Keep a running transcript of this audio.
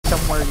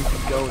somewhere you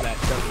can go that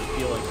doesn't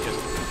feel like just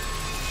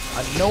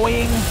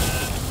annoying.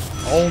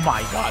 Oh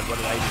my god, what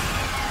did I do?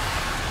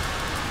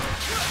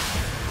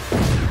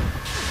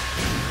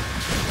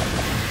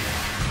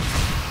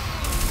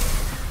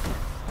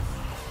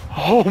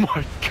 Oh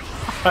my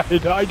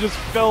god, I just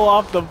fell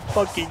off the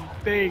fucking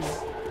thing.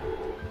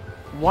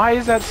 Why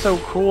is that so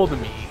cool to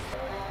me?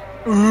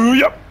 Ooh,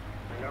 yep.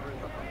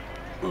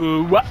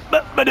 Ooh, There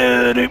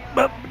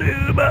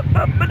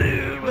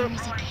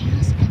is a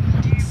chaos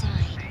emerald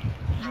inside.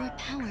 Your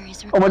power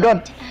is Oh my god.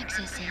 required to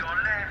access it.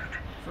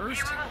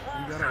 First,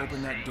 you gotta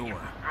open that door.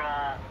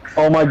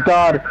 Oh my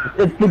god,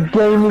 it's the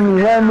gaming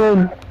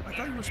lemon! I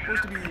thought you were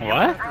supposed to be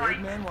What? the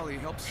Eggman while he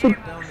helps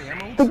sort down the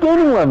emeralds. The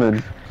gaming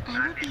lemon!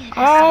 I will be at your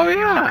Oh side.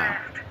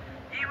 yeah.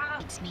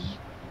 It's me.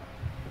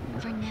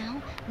 For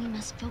now, we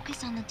must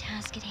focus on the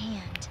task at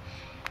hand.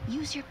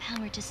 Use your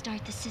power to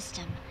start the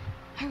system.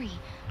 Hurry,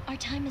 our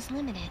time is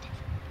limited.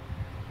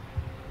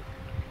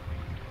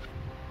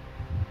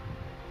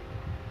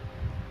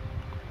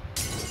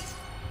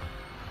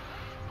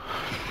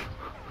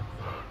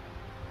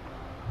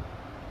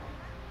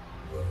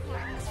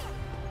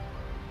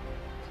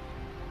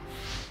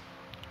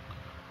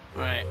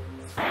 Alright,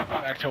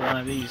 back to one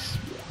of these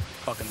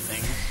fucking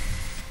things.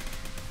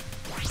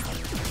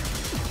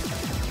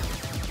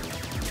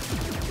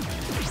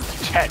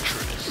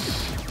 Tetris.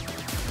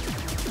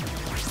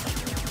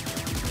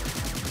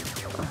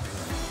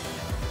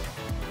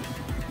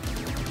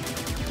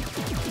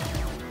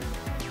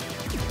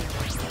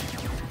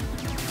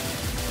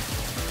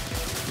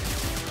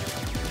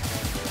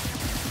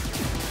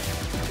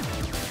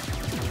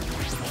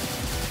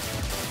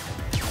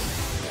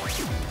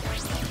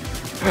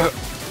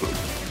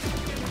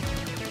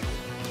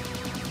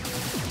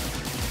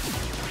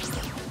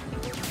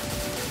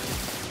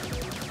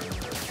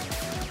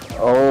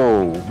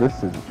 Oh,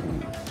 this is...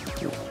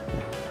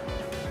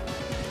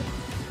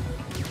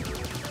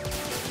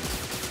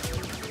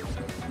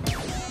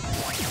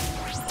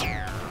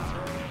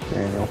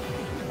 Daniel.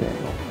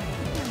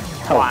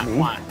 Help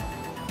me.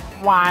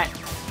 What?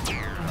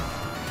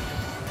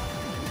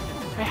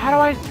 Hey, how do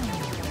I...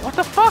 What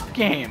the fuck,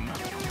 game?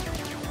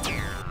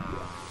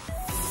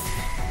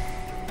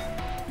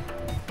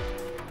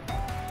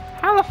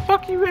 How the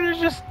fuck are you gonna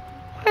just...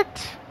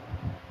 What?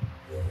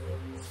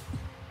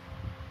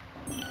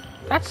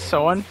 That's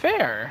so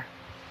unfair.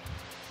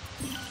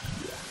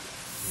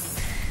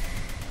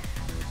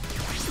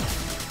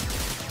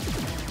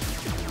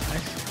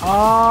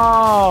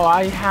 Oh,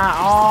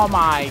 oh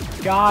my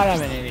god,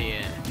 I'm an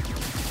idiot.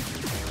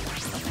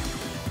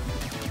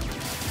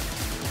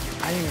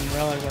 I didn't even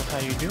realize that's how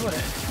you do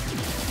it.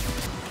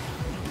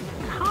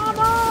 Come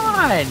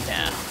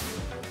on!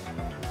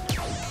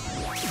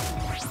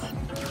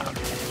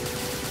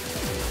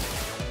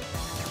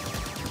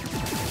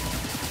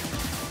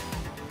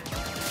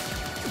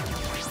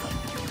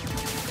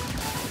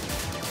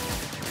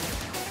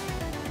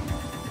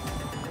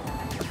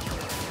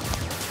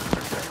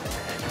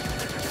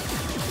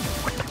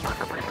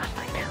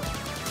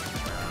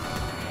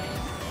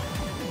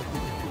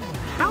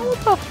 How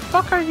the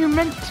fuck are you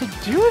meant to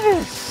do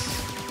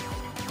this?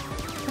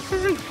 This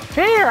isn't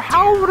fair.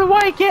 How do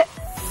I get...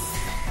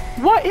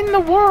 What in the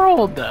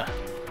world?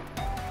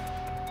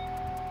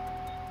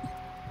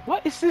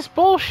 What is this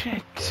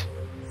bullshit?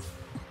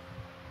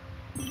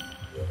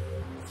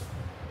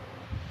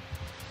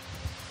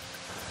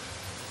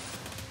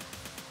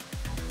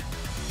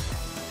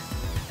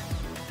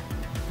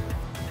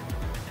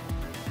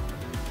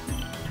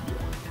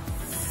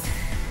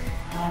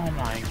 Oh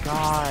my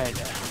god.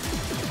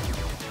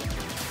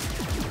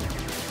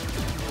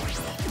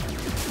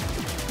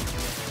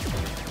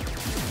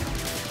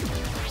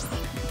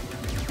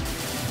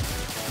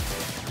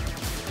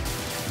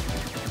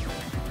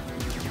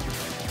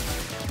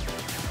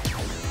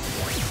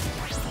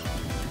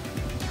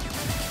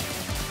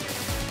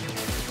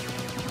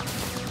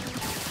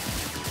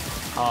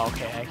 Oh,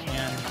 okay, I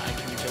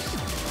can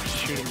just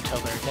shoot them till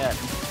they're dead.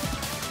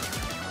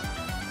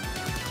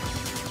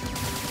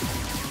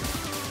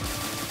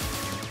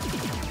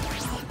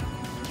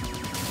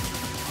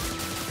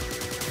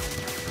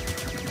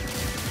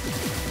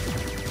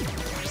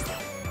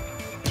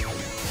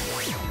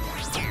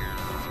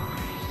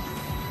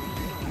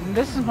 And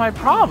this is my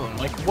problem.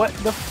 Like, what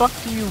the fuck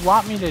do you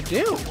want me to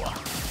do?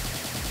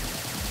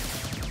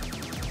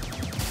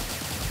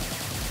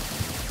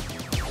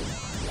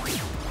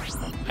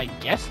 I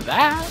guess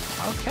that.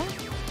 Okay.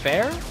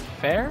 Fair.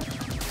 Fair.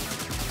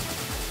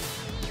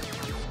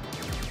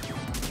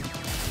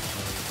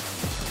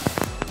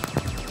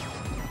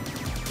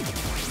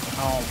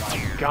 Oh my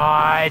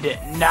god.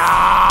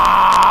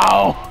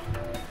 No!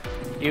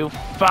 You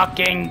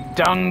fucking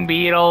dung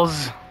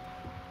beetles.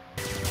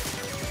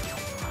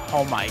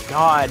 Oh my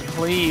god,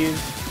 please.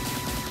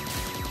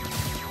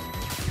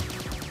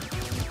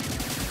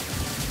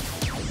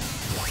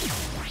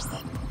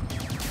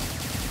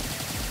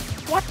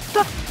 What the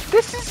f-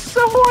 This is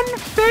so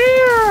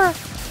unfair!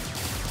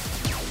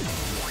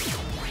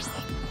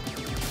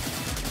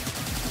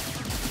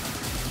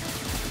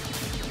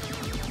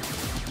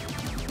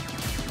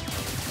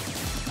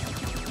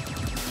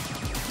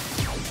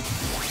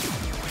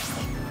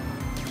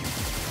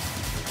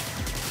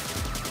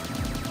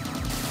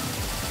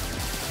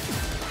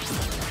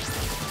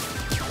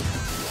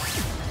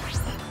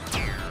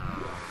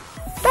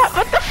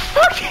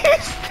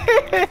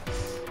 this?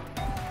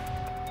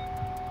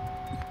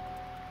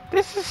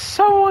 This is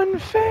so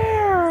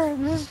unfair.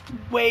 This is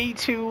way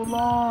too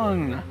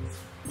long.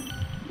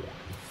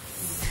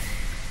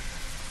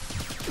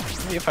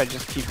 Maybe if I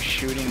just keep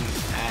shooting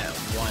at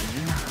one.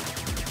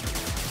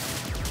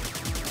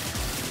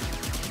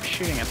 Keep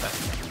shooting at that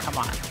thing. Come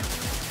on.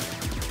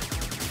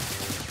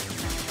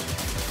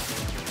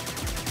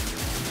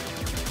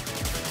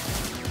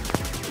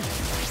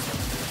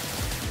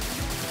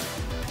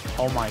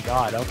 Oh my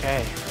god,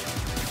 okay.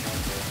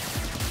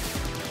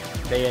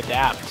 They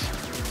adapt.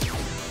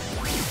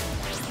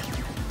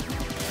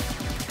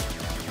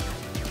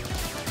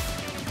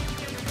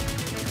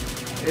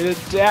 It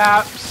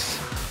adapts.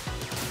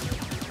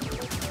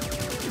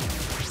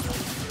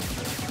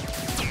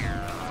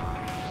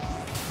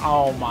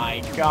 Oh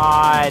my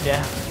god.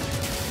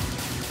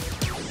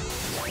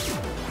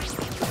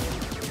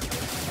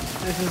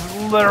 This is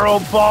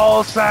literal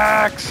ball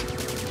sacks.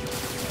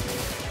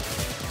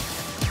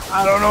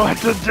 I don't know what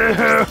to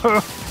do.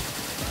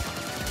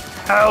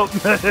 Help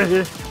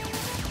me.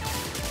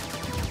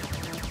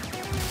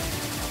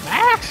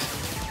 Max?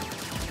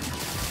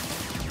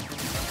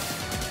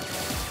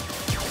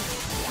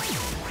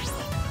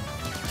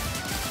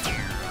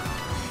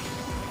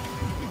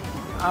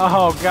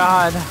 Oh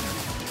god.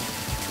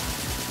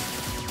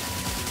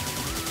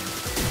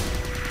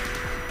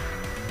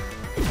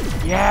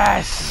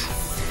 Yes!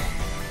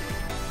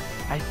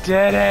 I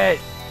did it!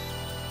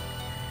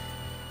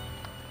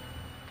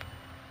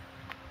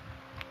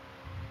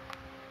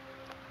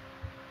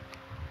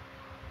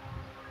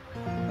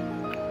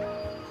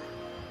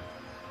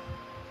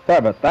 Sorry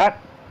about that.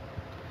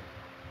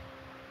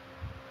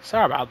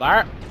 Sorry about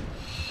that.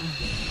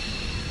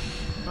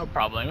 No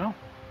problemo.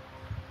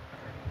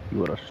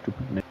 You are a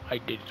stupid nigga. I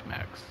did it,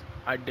 Max.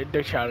 I did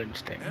the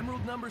challenge thing.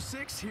 Emerald number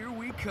 6, here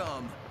we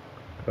come.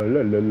 La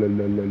la la la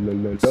la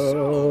la la.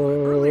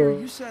 So, earlier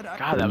you said I...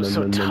 God, that was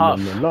so tough.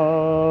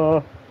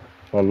 La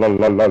la la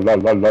la la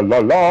la la la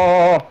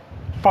la.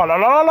 Fa la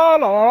la la la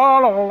la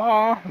la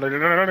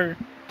la.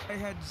 I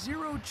had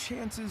 0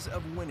 chances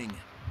of winning.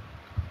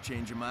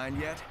 Change your mind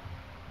yet?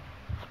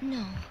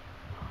 No.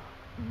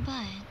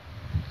 But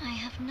I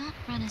have not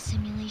run a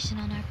simulation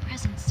on our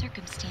present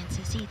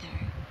circumstances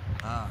either.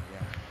 Ah,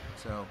 yeah.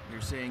 So,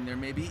 you're saying there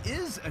maybe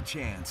is a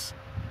chance.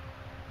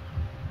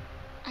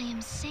 I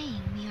am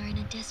saying we are in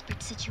a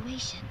desperate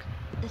situation.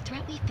 The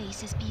threat we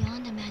face is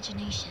beyond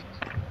imagination.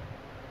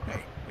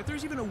 Hey, if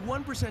there's even a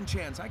 1%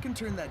 chance I can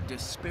turn that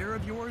despair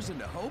of yours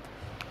into hope,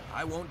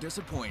 I won't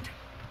disappoint.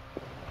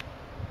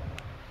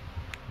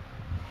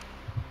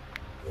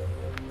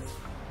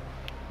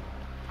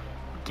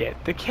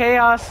 Get the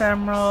Chaos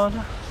Emerald.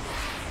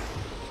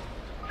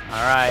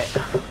 Alright.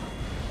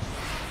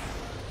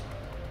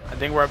 I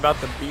think we're about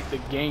to beat the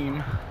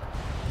game.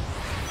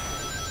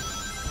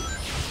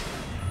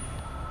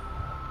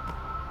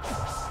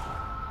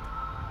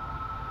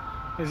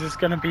 Is this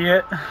gonna be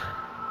it?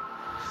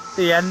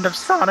 The end of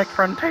Sonic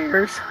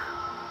Frontiers?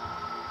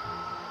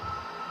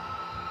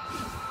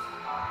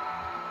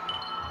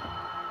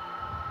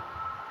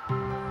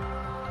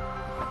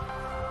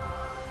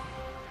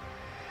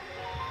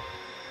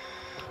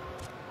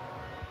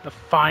 The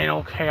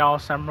final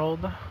Chaos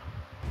Emerald.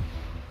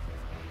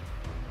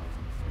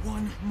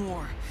 One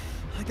more.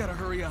 I gotta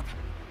hurry up.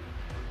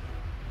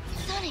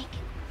 Sonic!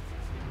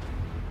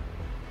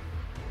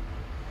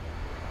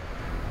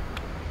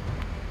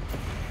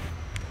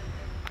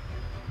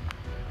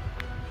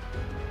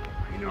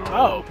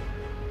 Oh.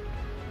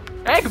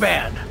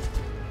 Eggman!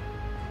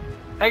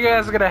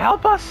 Eggman's gonna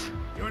help us?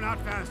 You're not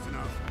fast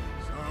enough,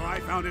 so I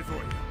found it for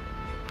you.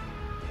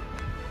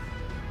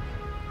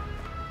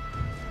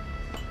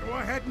 Go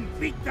ahead and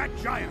beat that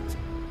giant.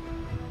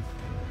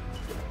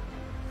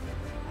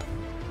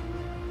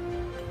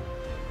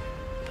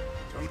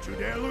 Don't you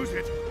dare lose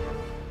it.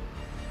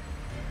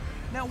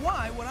 Now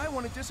why would I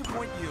want to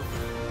disappoint you?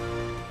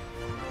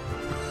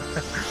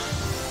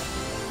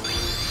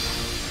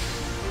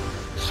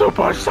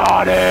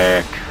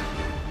 Supersonic!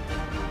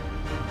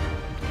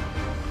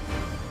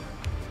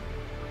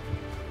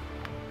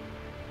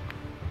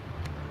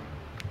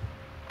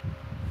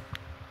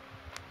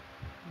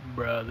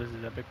 Bruh, this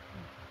is epic.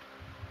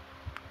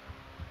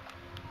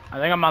 I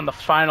think I'm on the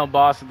final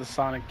boss of the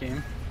Sonic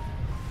game.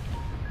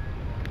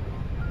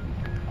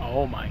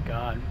 Oh my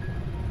god.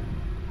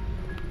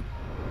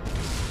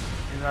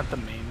 Isn't that the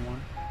main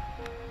one?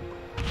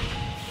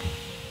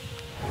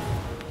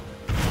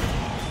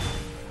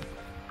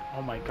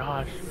 Oh my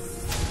gosh.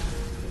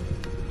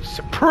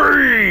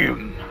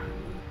 Supreme!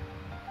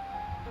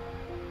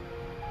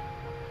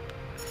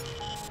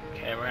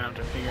 Okay, we're gonna have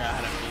to figure out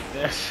how to beat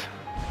this.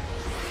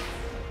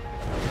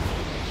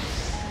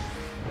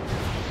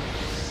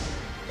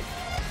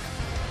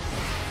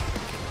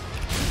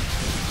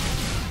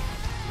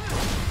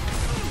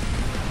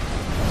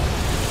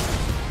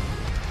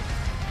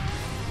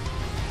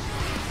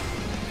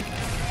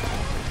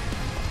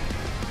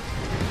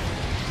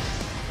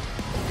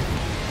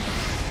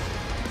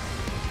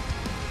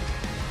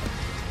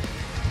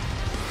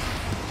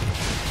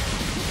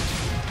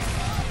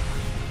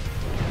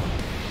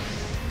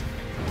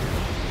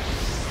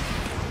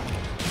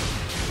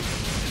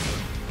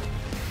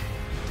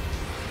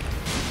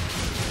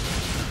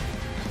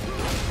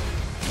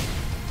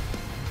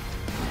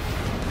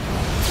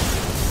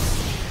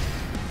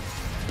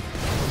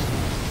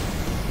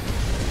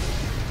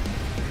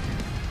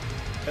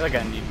 feel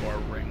like I need more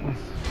rings.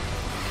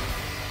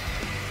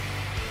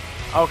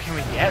 Oh, can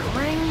we get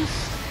rings?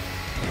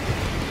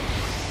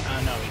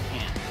 Oh, no, we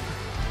can't.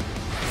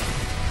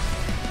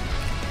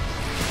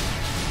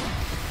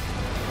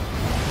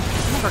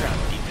 I'm never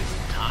gonna beat this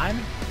in time.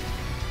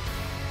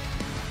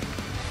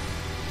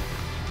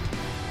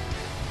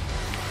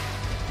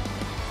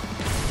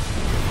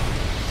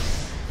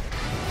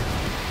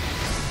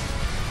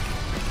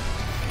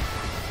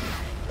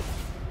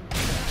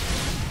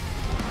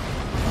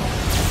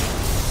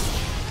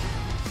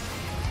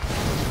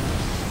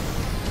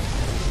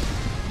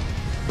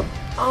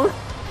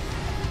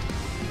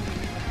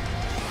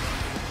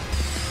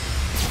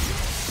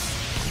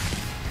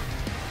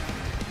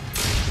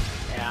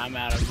 Yeah, I'm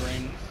out of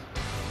rings.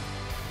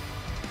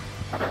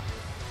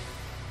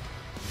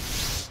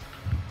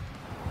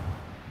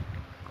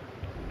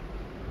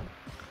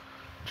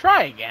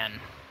 Try again.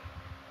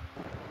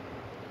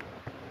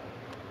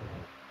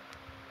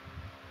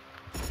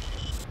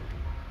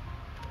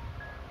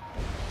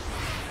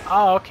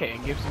 Oh, okay,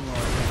 it gives me more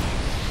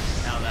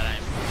rings now that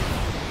I'm...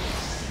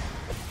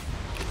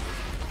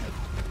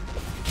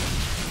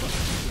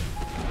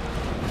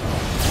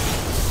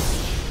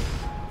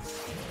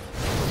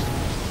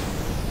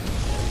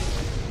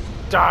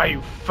 Die,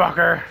 you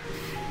fucker!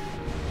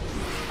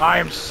 I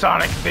am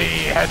Sonic the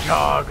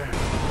Hedgehog!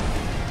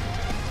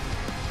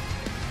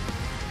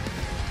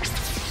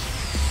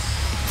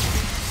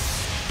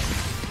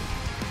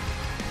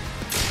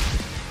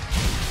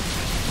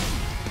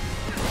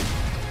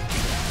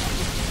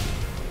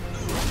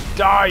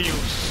 Die, you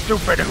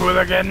stupid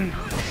hooligan!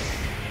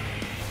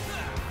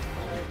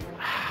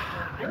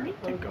 I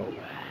need to go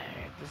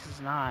back. This is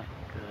not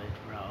good,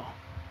 bro.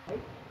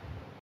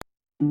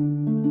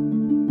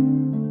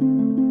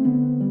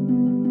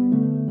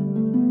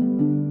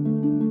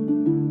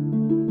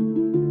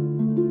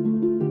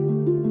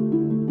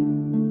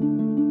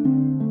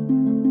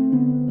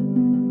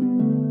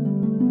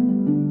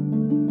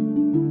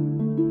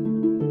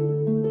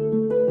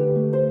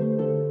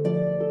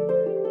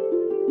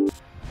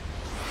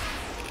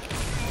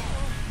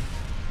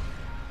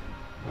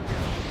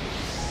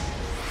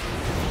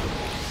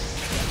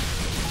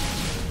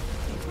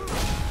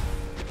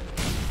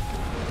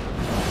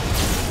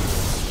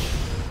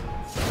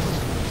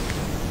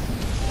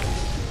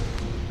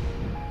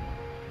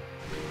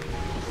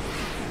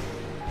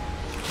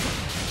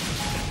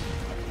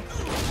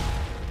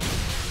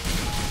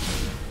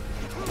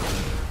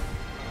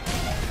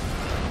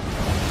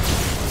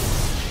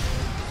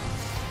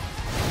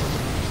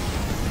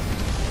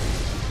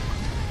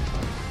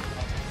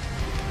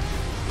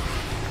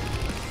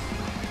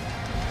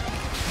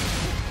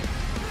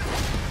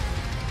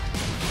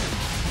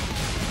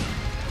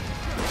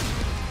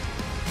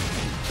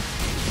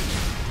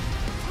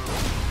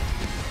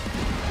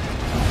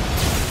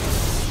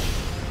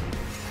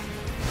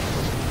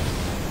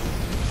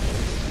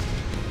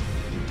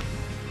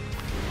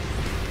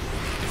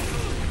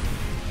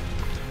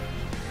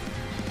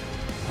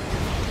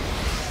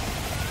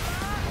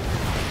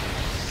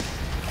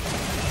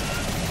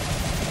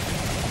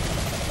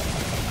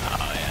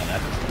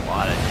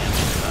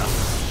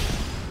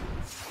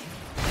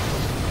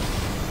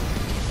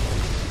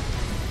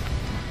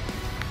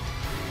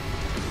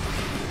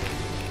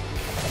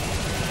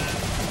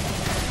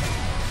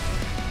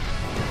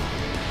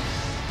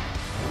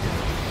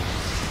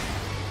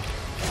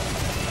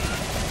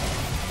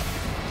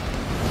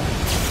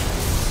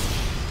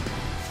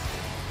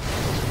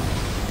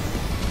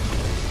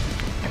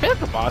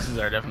 The bosses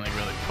are definitely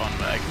really fun,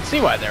 but I can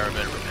see why they're a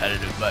bit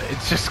repetitive, but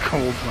it's just cool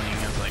playing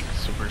as like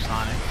Super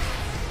Sonic.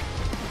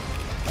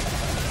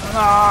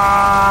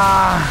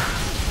 Ah!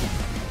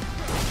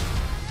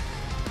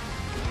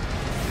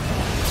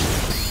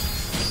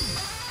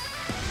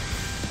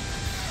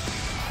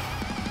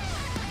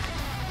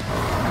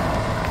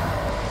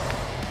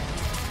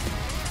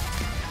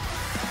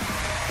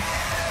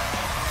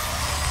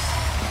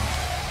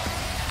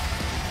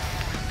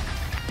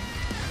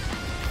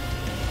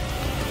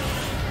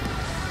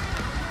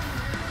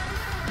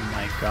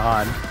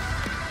 God.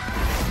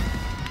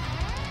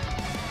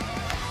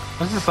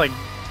 This is like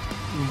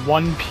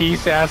One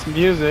Piece ass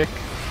music.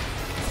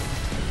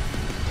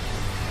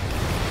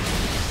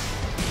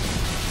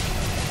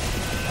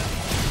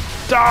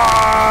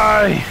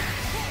 Die!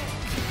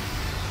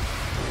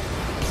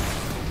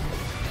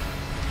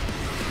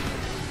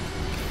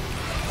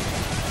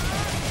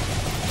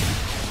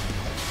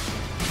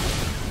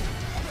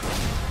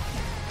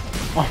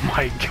 Oh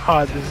my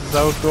god, this is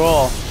so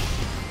cool.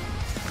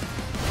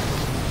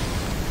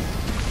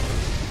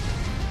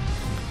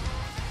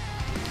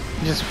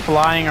 Just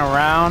flying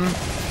around.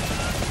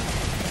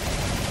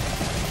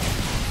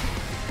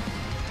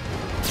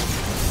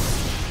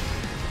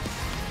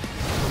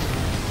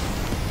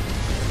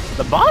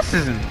 The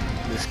bosses in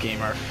this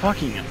game are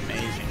fucking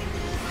amazing.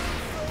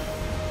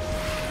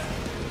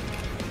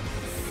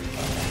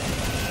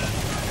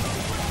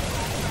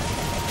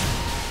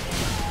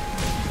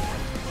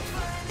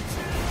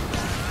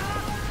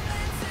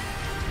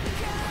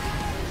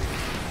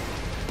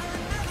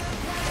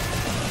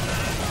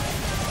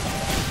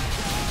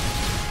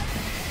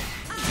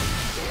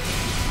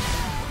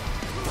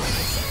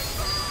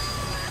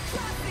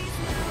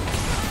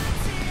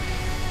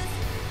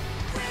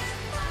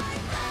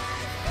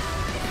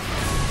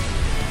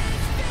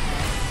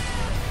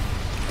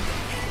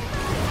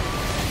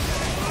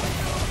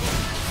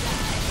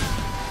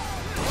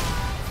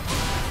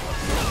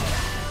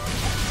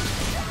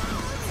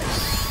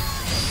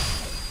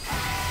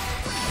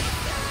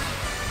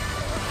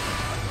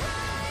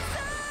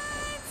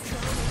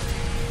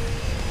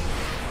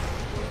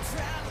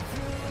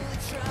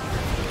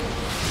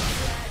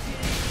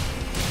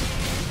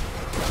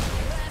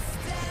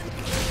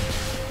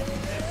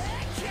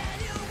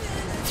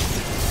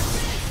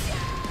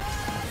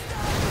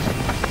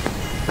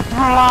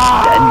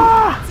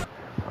 Ah!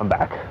 I'm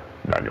back.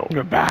 Daniel.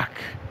 You're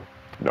back.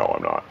 No,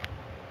 I'm not.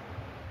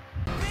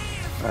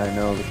 I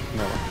know this is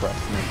not a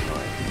trust me.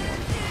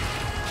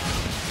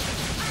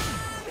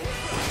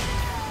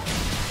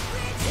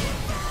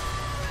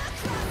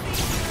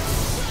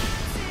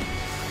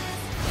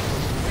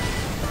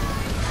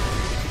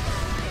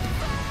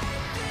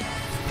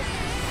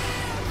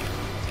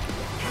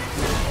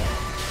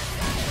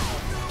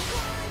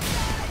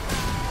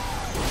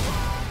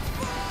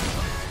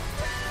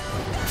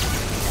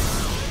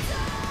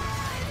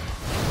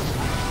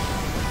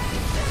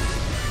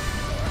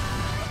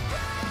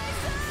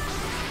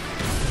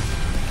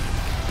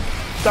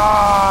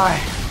 Die!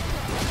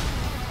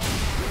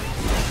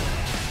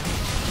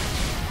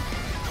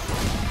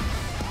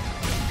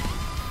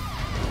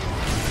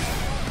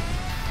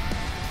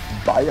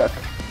 Bayek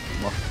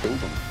must kill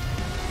them.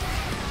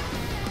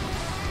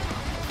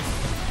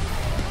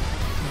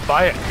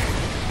 Buy it.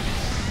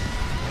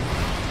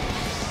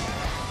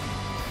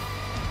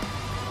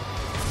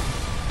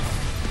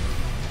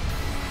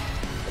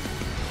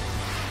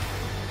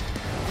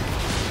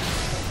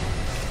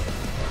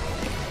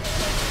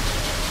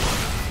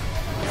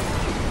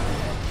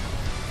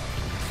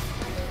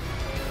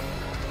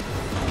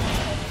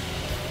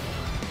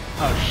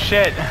 Oh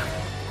shit!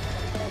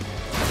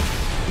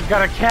 He's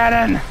got a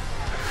cannon!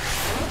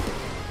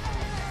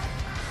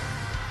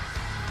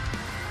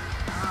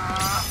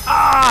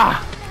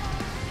 Ah!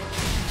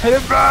 Hit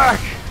it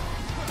back!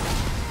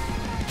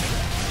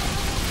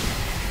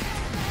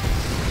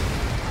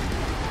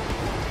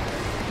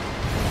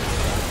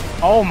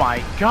 Oh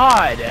my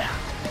god!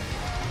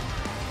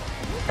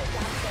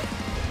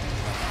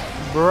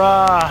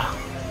 Bruh!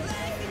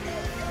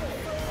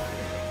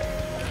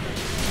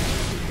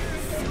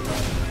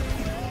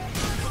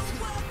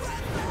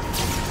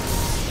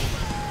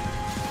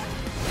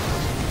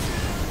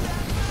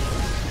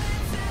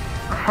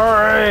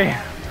 Hurry!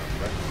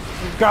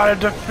 We've gotta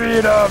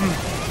defeat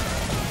him!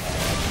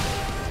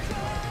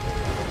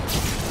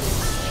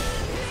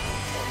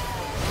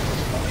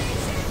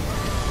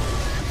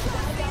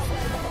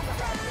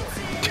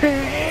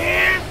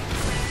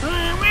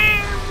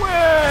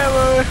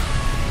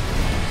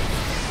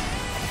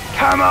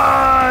 Come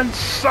on,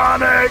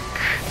 Sonic!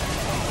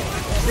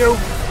 You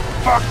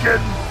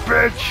fucking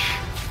bitch!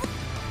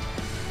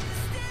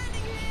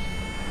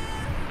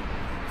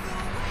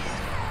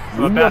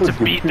 I'm about to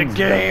beat the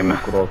game.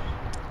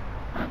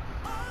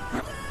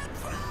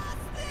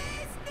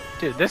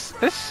 Dude, this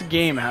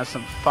game has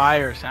some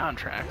fire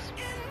soundtracks.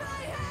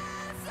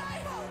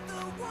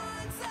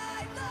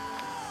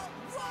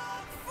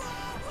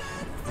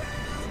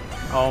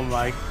 Oh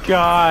my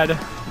god,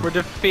 we're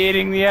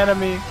defeating the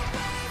enemy.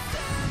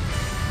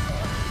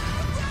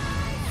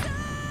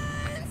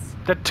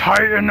 The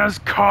Titan has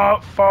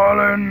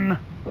fallen.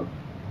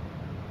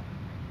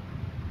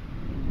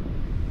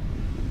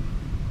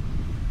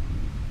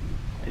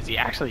 Is he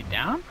actually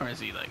down, or is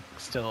he like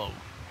still?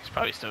 He's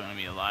probably still gonna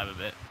be alive a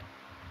bit.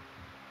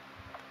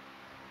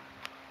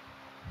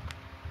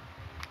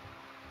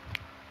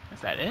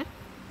 Is that it?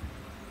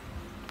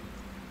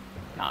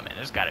 Nah, man,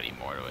 there's gotta be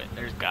more to it.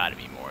 There's gotta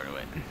be more to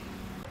it.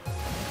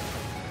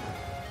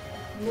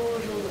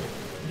 Mortal,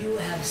 you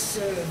have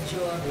served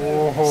your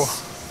Whoa.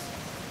 purpose.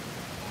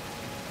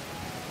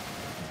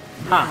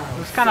 Huh, it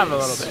was kind of a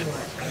little bit.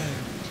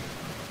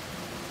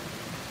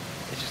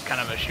 It's just kind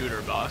of a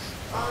shooter boss.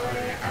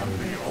 I am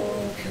the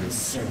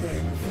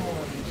all-consuming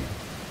void.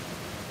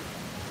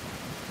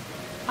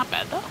 Not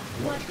bad though.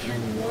 What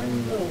can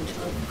one mote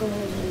of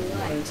golden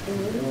light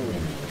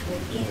illuminate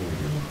within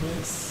the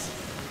abyss?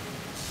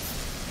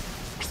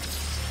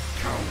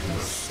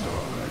 Countless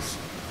stars,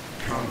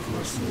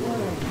 countless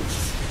worlds,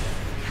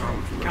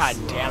 countless God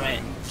damn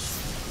it.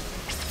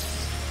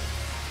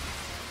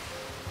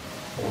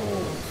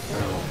 all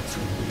fell to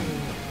me,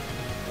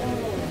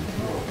 all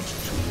brought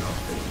to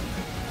nothing.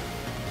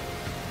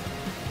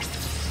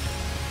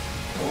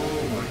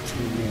 All but to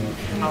me.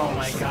 Oh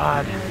my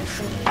god.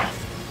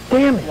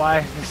 Damn it! Why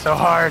is this so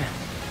hard?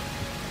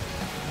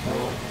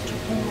 Brought to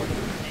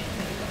order,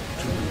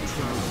 to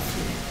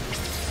neutrality,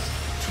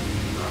 to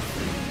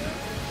nothing.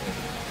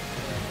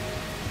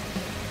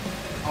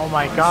 Oh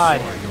my god.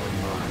 Saw your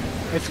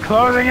mind It's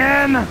closing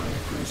in!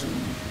 prison.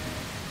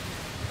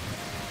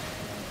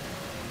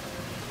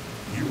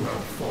 You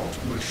have fought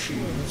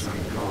machines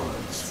and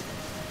gods.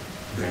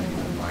 They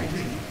were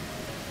mighty.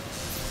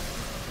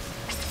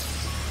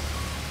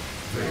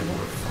 They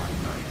were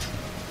finite.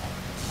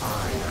 I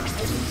am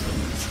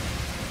infinite.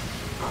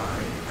 I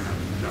am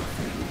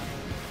nothing.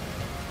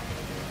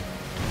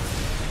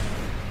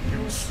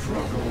 You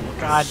struggle.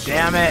 God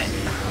damn it. You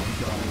have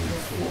done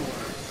before.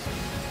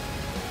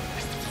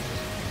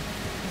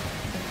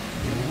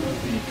 You will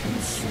be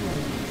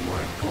consumed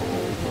like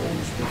all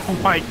those before. Oh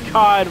my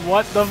god,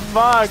 what the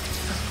fuck?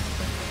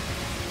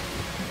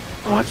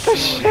 What the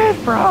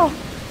shit, bro?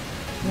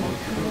 Your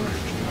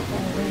courage never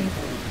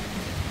wavered.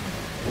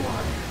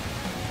 Why?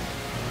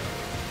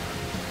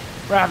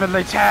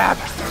 Rapidly tab.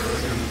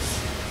 Arrogance,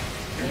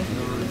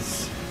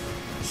 ignorance,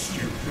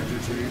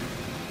 stupidity.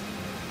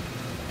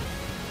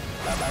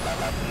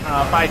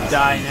 If I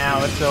die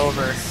now, it's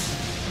over.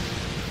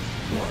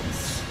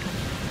 Once.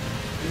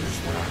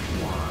 Is that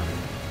why?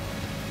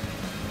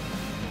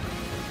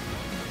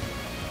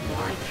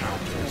 My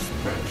captors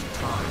bent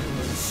time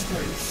and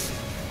space.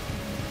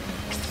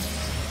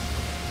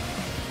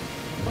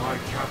 My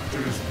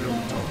captors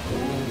built a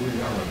whole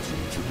reality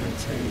to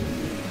contain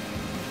me.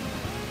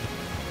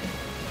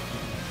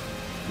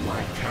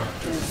 My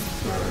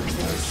captors burned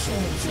their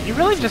souls in You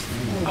really just...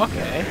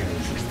 Okay.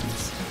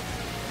 engines.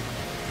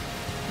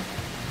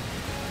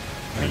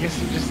 I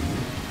guess you just...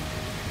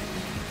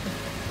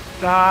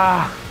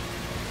 Ah.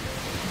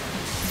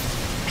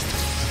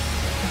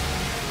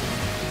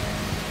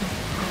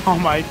 Oh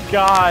my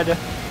god.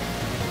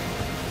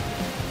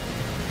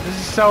 This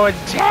is so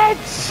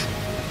intense!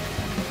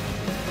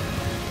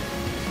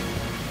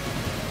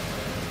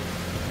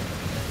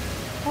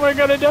 We're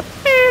gonna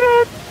defeat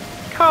it!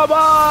 Come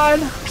on!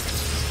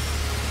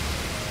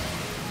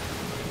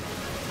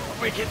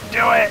 We can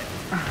do it!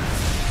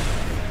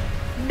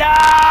 No!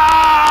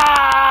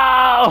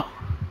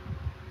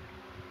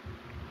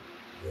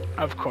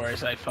 Of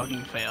course, I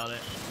fucking failed it.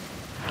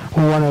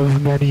 One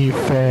of many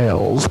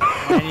fails.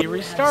 And you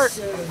restart,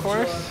 of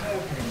course.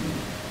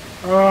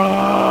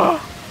 Ah!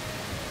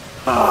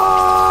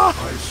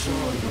 Ah! I saw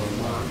your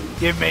light.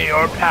 Give me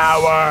your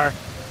power!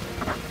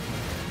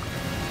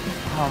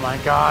 Oh my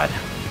god.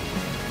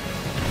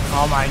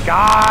 Oh my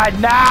god,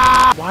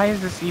 no! Why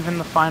is this even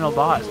the final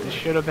boss? This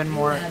should have been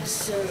more... Have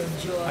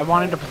served your I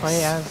wanted to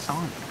play purpose. as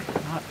Sonic,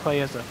 not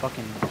play as a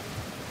fucking...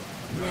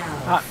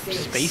 Now Not face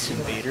Space your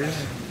Invaders.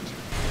 end.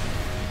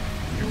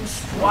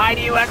 Why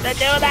do you have to do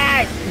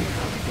that?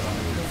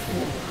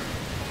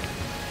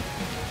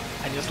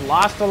 I just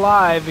lost a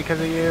life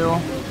because of you.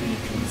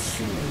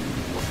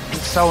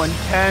 It's so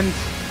intense.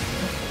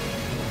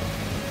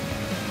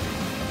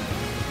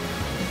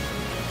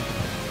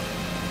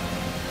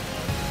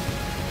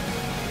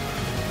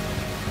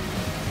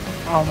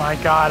 Oh my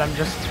god, I'm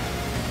just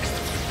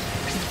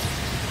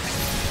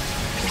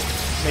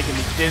making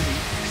me dizzy.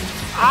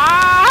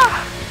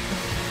 Ah!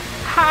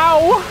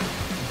 How?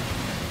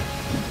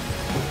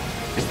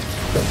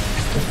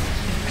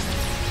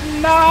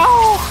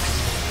 No!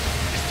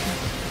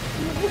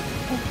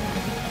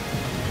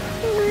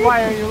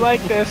 Why are you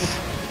like this?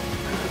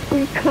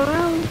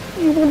 Because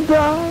you will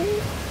die.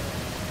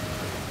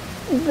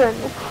 Then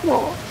of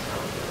course.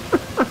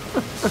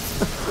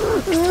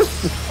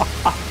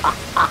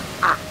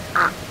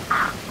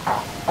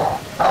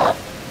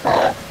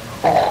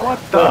 What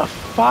the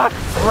fuck,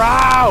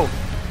 bro?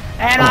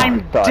 And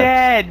I'm Sorry.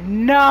 dead.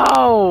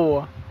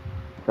 No!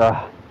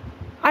 Ah,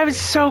 I was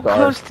so Sorry.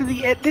 close to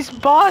the end. This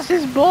boss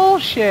is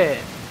bullshit.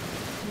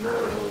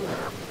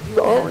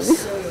 sorry.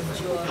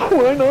 Served your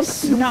Why not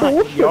It's be not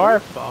bullshit? your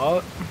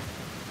fault.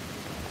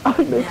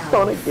 I make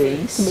Sonic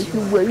games to make you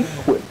rage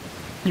quit.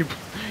 You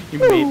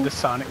made the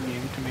Sonic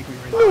game to make me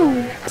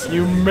rage.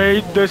 You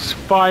made this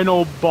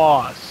final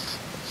boss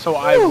so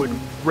I would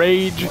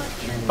rage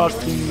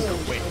fucking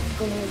quit.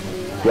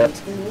 Yep.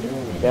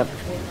 Yep.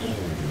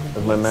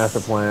 That's my master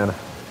plan.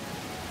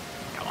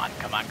 Come on,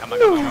 come on, come on,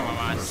 come on, come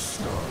on.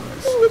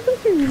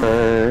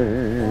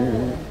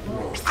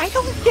 I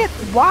don't get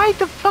why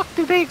the fuck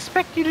do they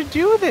expect you to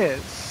do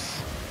this?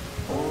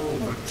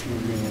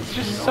 It's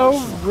just so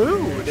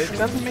rude. It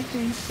doesn't make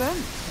any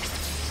sense.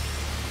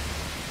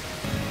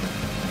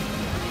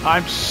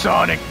 I'm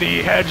Sonic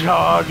the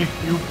Hedgehog,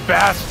 you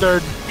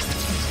bastard!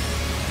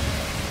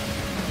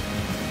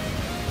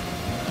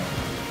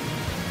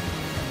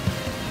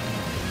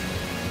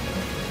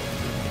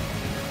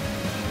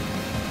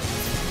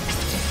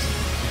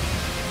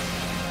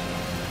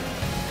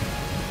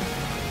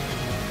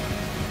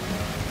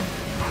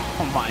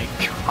 Oh my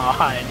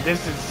god,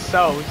 this is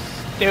so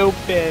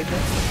stupid.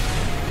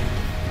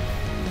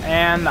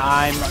 And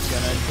I'm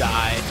gonna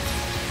die.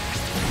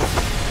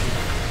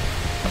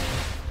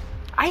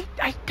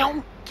 I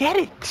don't get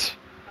it.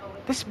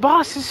 This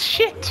boss is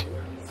shit.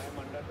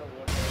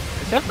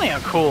 It's definitely a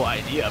cool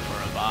idea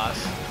for a boss.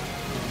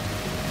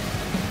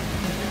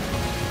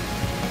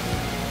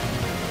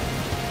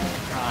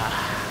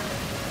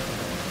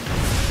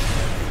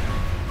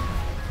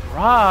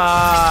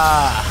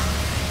 Rah!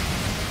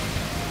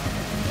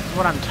 This is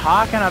what I'm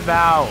talking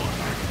about.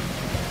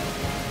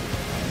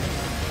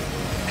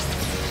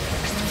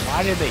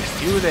 Why did they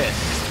do this?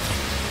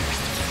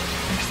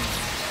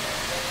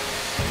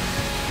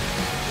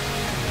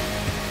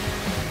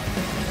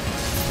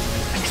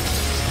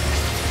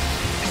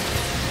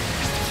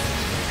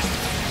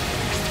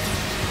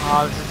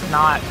 Oh, this is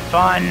not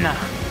fun.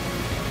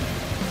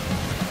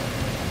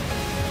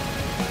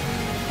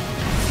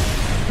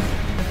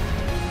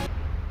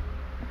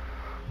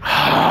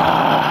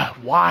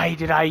 Why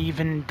did I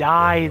even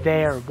die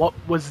there? What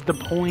was the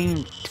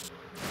point?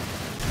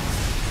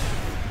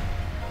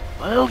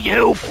 Will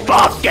you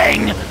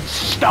fucking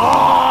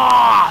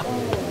stop?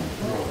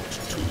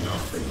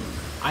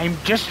 I'm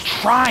just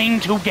trying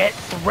to get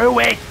through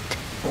it.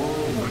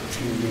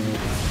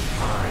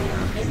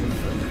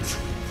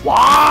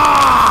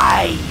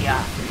 Why?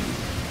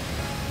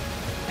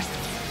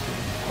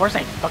 course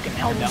I fucking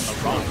held down the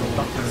wrong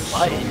fucking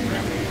button.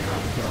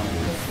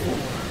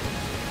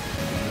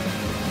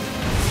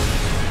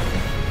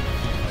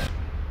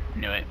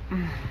 Knew it.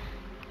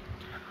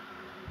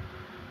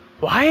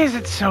 Why is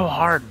it so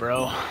hard,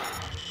 bro?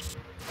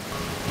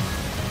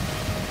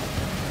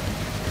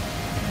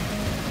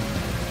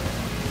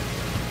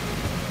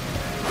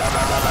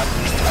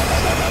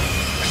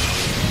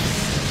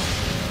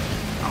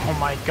 Oh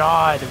my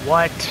god,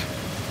 what?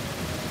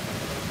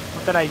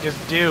 What did I just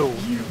do?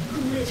 You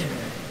glitter.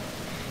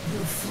 You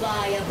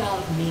fly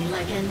about me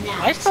like a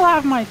gnat. I still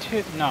have my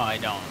tooth. No, I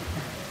don't.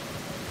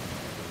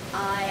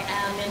 I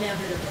am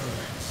inevitable.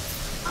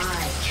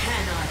 I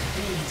cannot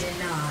be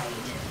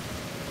denied.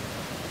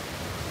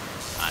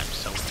 I'm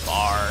so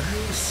far.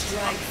 You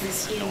strike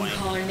this Annoying.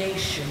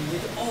 incarnation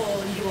with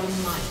all your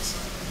might.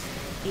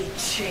 It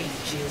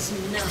changes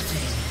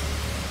nothing.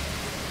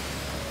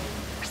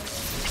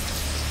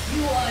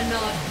 You are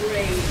not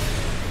brave.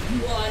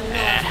 You are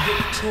not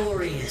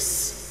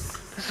victorious.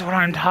 This is what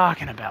I'm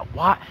talking about.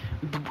 Why?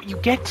 You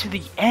get to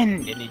the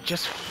end and it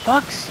just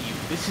fucks you.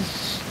 This is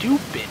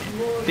stupid.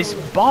 This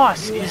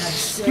boss is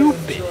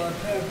stupid.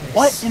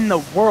 What in the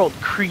world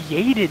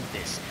created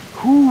this?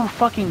 Who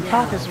fucking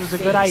thought this was a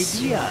good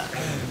idea?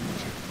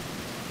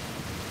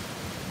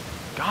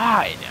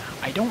 God,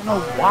 I don't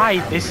know why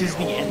this is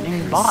the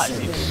ending boss.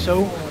 It's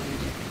so...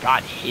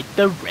 God, hit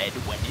the red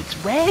when it's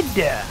red.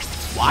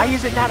 Why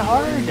is it that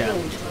hard?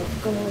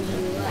 Of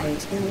golden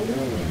light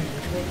illuminate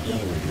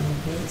within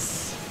the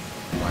abyss.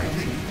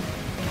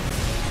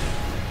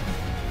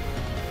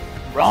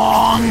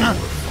 Wrong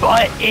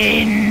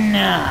button!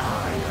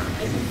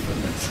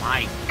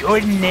 My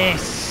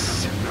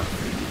goodness!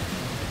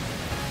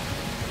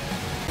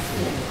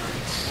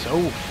 It's so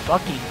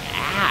fucking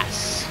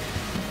ass.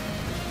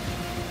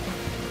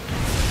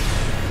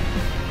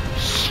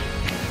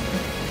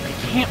 I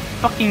can't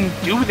fucking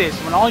do this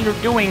when all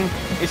you're doing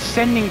is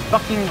sending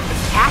fucking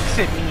attacks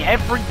at me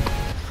every...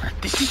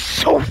 This is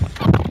so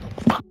fucking...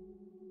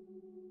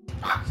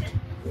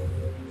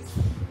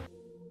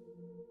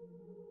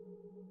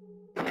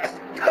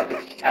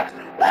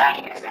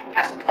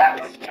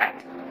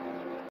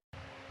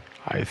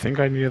 I think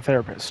I need a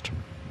therapist.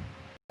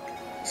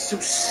 So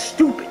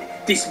stupid.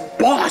 This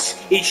boss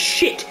is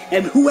shit,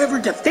 and whoever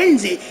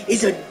defends it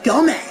is a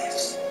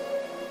dumbass.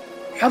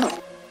 How the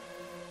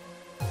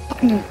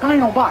fucking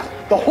final boss?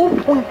 The whole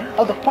point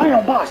of the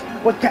final boss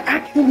was to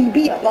actually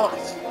be a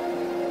boss.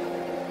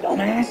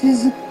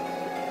 Dumbasses?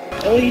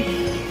 Really?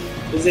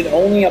 Is it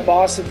only a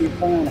boss if you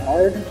play on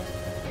hard?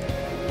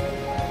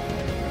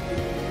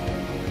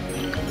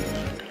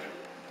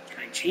 Can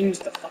I change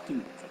the fucking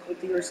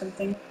difficulty or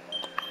something?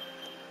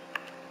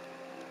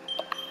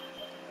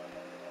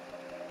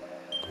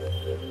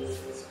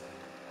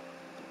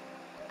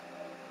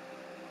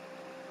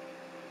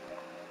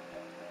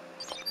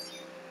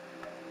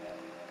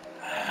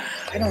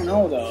 I don't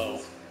know though.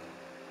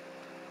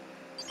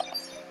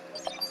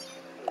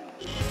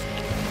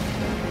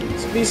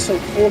 This would be so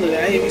cool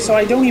so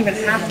I don't even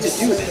have to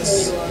do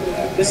this.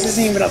 This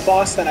isn't even a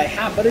boss that I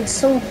have, but it's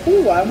so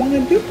cool. I want to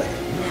do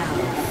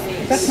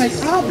it. That's my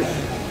problem.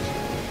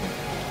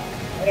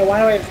 Why do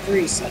I have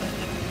 3 suddenly?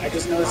 I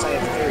just noticed I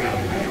have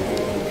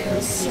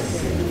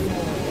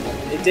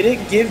 3. Did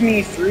it give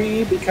me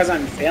 3 because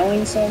I'm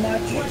failing so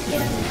much?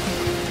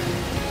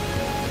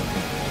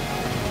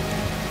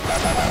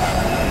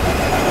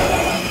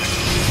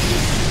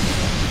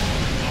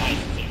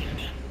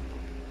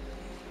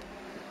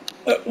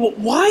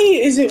 Why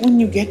is it when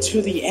you get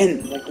to the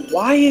end? Like,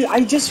 why?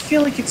 I just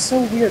feel like it's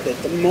so weird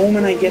that the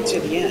moment I get to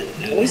the end,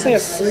 at least I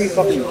have 3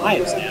 fucking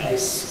lives now.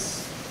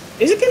 Is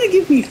it gonna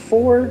give me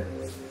 4?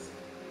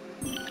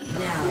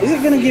 Is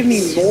it gonna give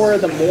me more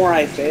the more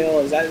I fail?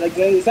 Is that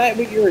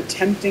what you're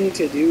attempting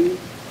to do?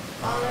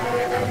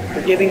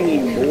 You're giving me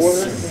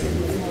more?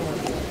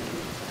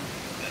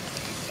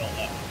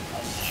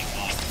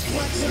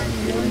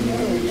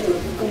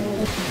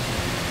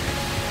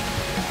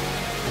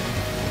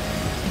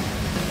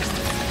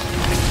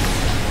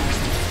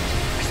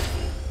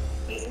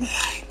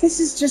 This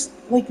is just,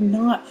 like,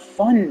 not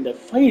fun to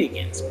fight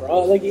against,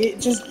 bro. Like, it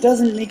just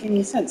doesn't make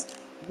any sense.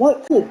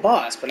 What cool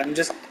boss, but I don't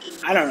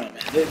know, man.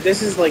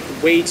 This is, like,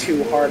 way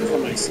too hard for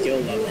my skill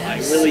level. I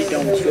really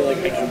don't feel like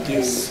I can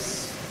do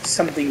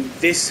something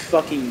this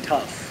fucking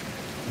tough.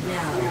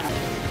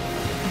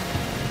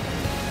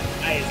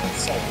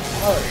 It's so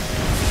hard.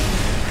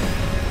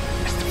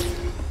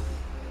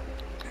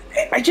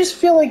 I just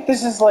feel like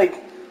this is,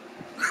 like,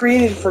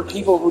 created for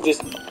people who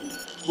just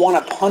want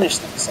to punish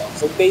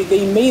themselves. Like,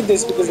 they made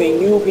this because they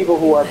knew people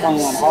who are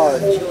playing on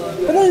hard.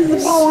 But then the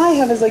problem I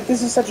have is, like,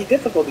 this is such a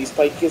difficulty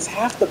spike because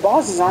half the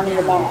bosses aren't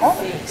even on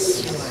hard.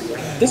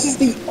 This is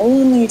the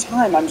only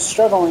time I'm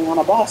struggling on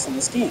a boss in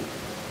this game.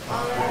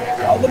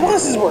 The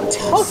bosses were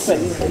tough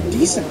and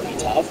decently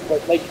tough,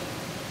 but, like,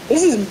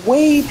 this is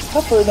way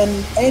tougher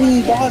than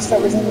any boss that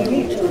was in the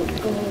game.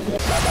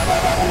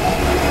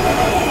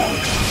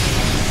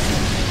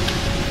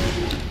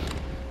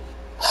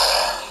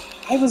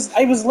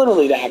 I was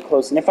literally that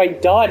close, and if I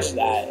had dodged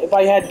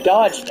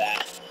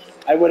that,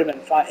 I would have been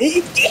fine.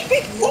 It gave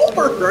me full.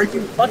 Are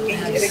you fucking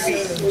kidding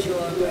me?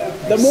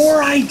 The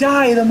more I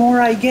die, the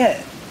more I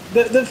get.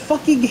 The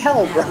fucking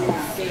hell, bro.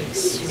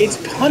 It's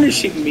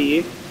punishing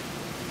me.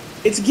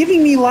 It's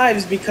giving me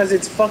lives because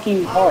it's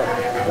fucking hard.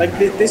 Like,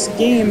 this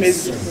game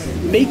is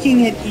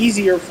making it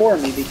easier for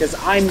me because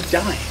I'm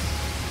dying.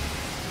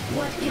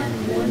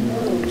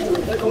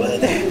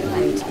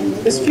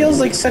 This feels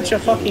like such a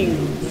fucking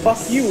fuck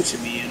you to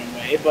me in a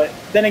way, but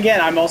then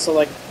again, I'm also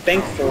like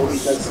thankful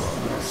because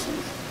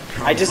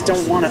I just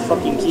don't want to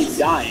fucking keep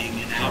dying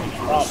and having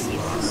problems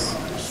with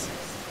this.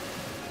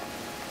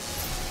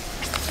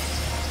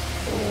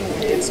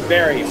 It's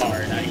very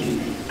hard.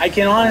 I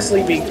can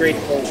honestly be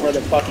grateful for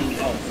the fucking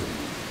health.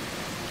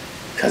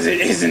 Because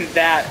it isn't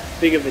that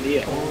big of a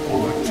deal.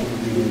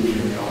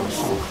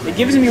 It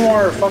gives me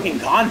more fucking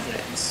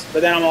confidence.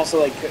 But then I'm also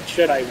like,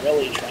 should I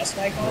really trust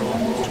my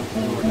confidence?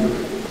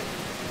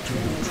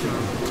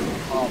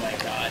 Oh my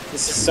god.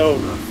 This is so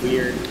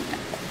weird.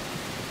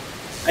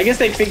 I guess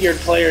they figured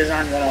players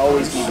aren't going to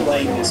always be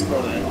playing this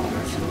for the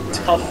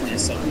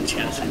toughness of the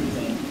challenge.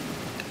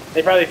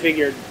 They probably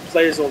figured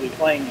players will be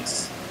playing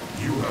this.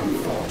 You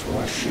have fought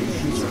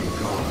machines and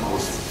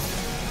gods.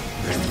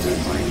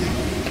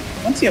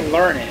 Once you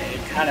learn it,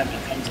 it kind of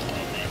becomes a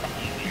little bit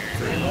easier.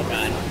 Oh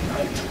god.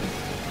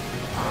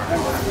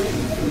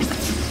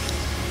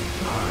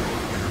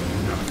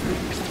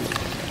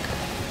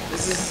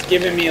 This is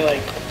giving me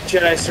like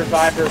Jedi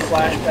Survivor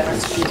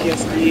flashbacks,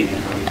 PTSD.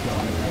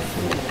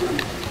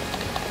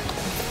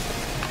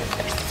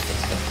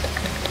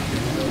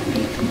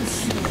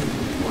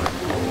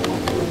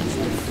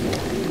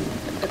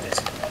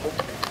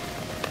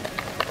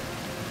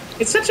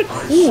 It's such a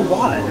cool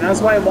boss, and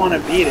that's why I want to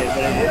beat it.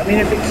 But I mean,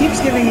 if it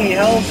keeps giving me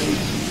health,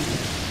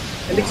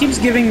 if it keeps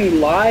giving me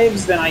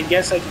lives, then I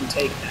guess I can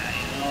take that.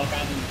 You know, like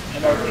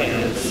I'm okay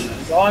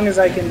as long as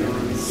I can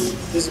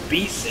just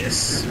beat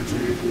this.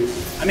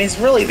 I mean, it's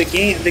really the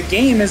game. The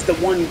game is the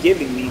one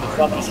giving me the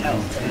fucking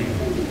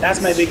health. That's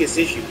my biggest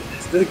issue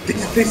with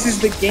this. This is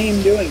the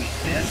game doing it,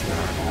 man.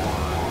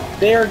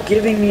 They are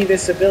giving me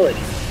this ability.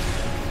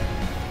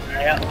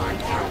 Alright,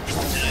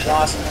 I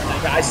lost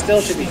one. I still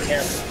should be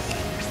careful.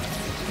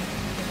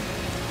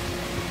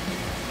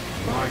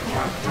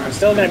 I'm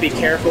still gonna be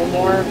careful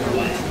more,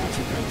 but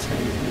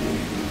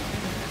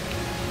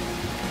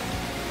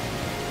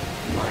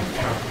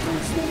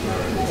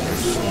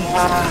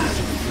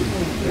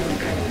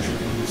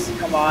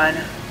come on.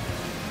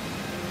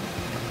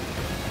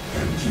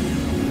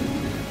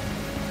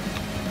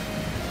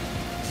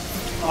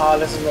 Oh,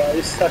 this is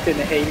really stuck in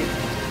the hate.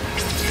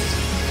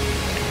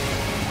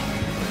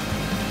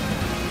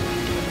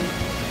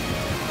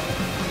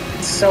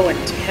 It's so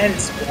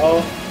intense,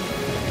 bro.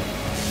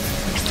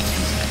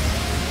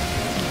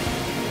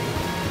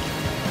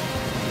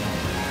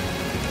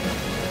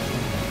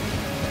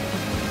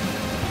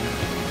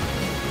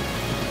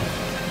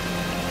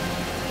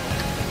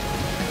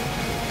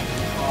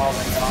 Oh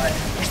my god.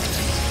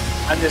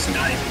 I'm just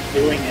not even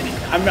doing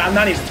anything. I'm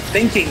not even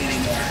thinking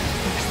anymore.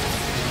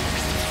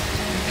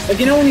 Like,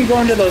 you know when you go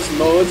into those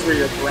modes where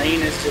your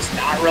brain is just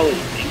not really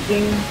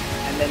thinking,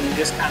 and then you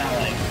just kind of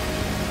like,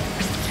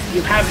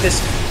 you have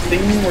this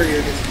thing where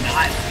you're just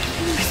not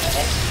thinking at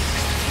all.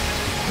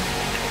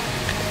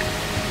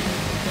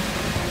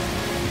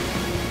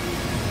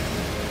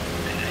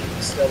 And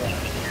I still want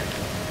to be here.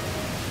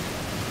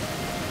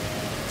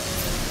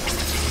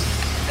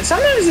 And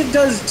sometimes it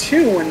does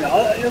too, and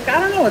like, I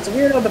don't know, it's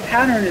weird how the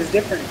pattern is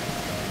different.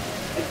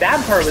 Like,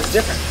 that part was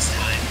different this time.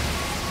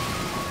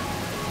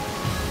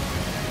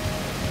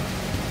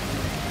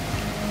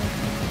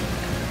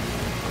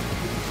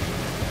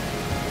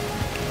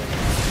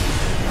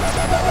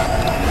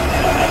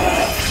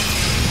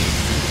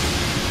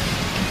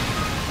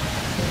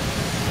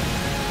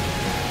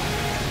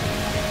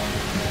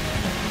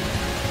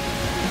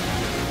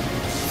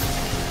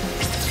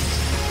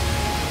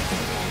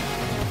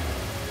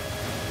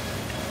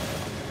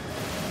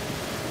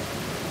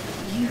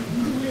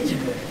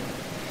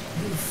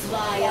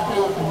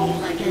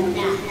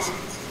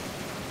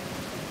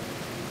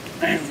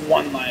 I have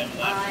one life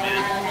left,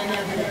 man.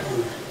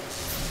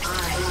 I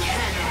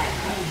cannot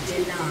be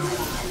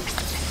denied.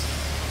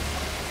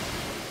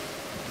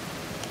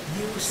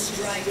 You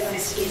strike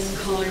this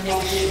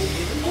incarnation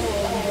with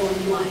all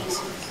your might.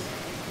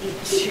 It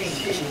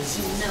changes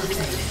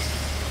nothing.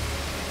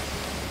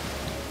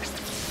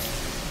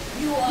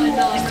 You are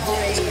not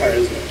brave.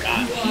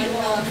 You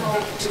are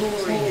not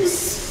victorious.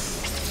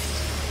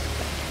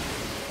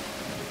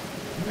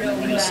 No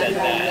matter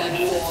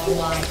what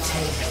form I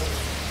take.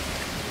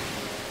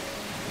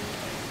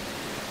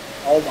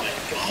 Oh my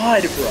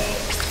god, bro.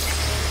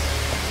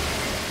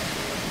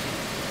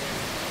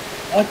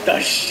 What the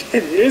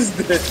shit is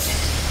this?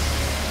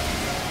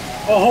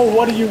 Oh,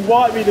 what do you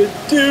want me to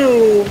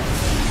do?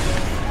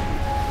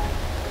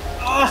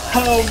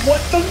 Oh,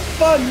 what the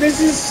fuck? This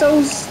is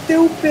so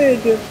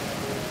stupid.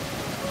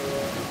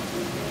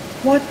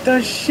 What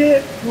the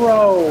shit,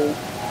 bro?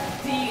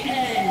 The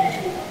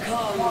end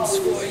comes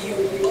for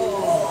you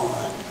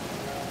all.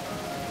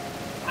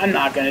 I'm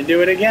not gonna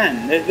do it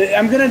again.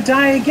 I'm gonna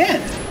die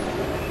again.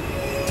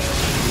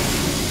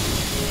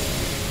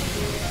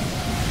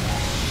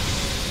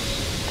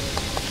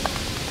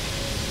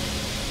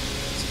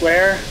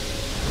 Square.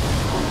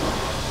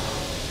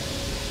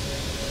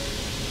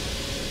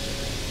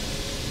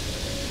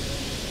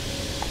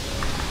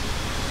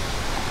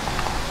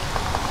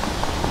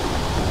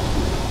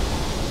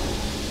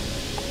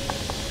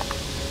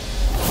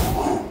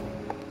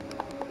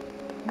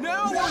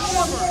 Now or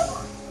never!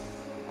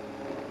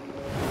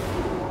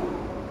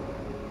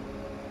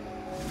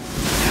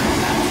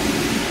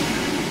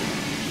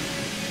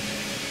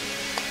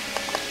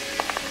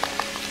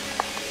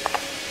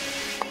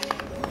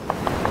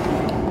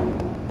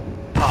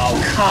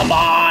 Oh, come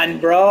on,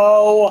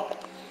 bro.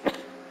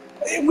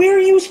 Where are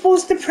you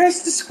supposed to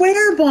press the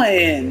square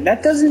button?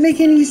 That doesn't make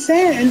any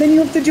sense. And then you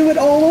have to do it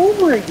all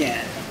over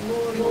again.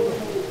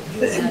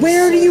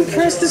 Where do you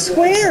press the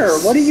square?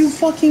 What do you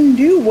fucking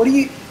do?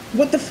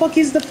 What the fuck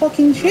is the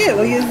fucking shit?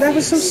 Like, that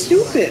was so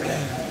stupid.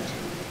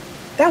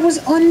 That was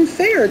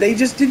unfair. They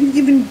just didn't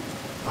even...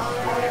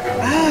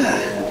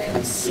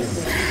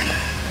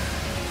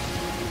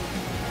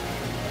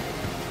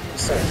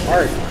 So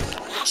hard.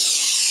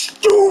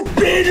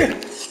 Stupid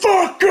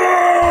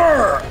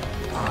fucker!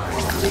 I'm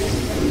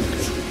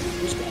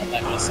just gonna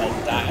let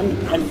myself die.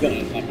 I'm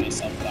gonna let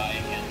myself die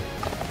again.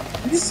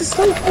 This is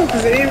so cool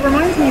because it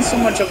reminds me so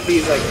much of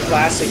these like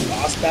classic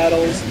boss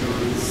battles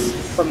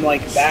from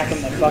like back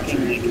in the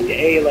fucking like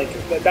day,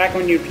 like back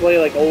when you'd play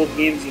like old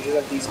games. You just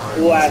have these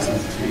cool ass,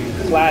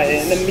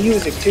 and the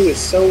music too is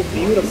so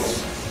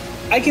beautiful.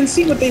 I can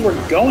see what they were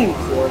going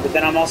for, but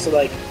then I'm also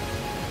like,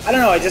 I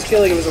don't know. I just feel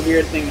like it was a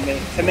weird thing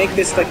to make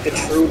this like the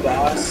true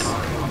boss.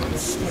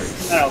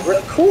 I don't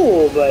know,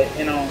 cool, but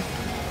you know,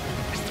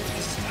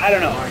 I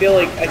don't know. I feel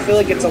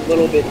like it's a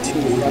little bit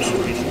too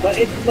frustrating. But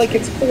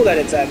it's cool that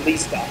it's at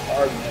least a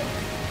hard mode.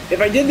 If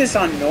I did this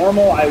on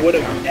normal, I would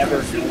have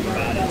never known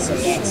about it. So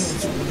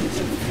that's,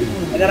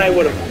 and then I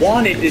would have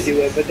wanted to do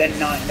it, but then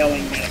not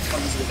knowing that it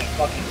comes with a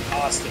fucking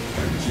cost of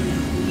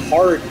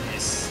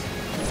hardness.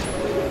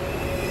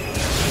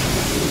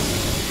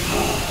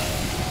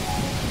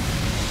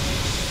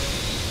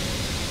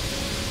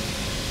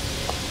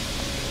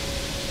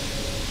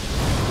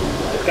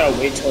 I've got to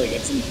wait till it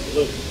gets in the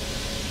blue.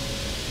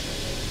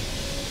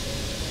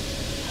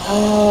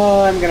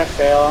 Oh, I'm gonna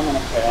fail. I'm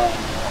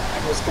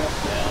just gonna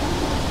fail.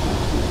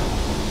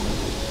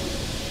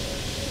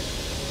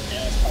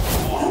 Yeah, it's probably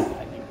not. I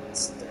think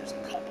there's a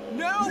couple.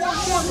 Now or never!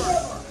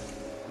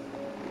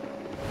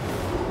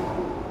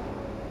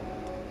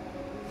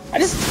 I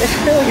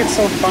feel like it's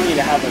so funny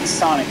to have a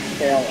Sonic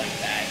fail like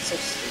that. It's so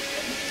stupid.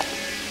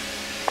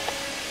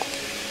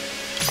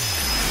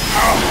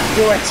 Oh,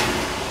 do it!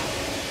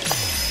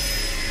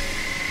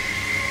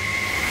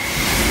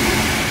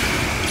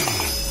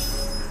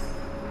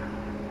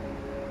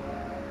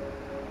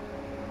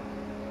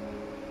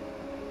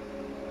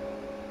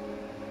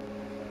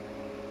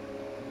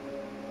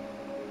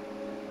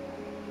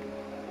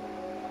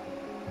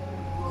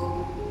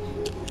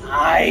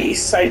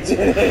 Nice, I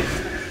did it.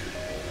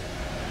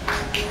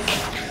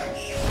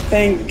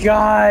 Thank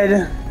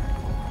God.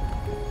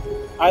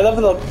 I love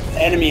the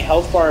enemy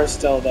health bar is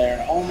still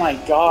there. Oh my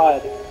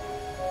God.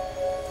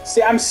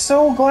 See, I'm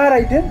so glad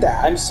I did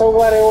that. I'm so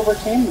glad I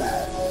overcame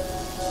that.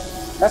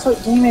 That's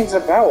what gaming's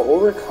about,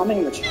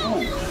 overcoming the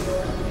challenge.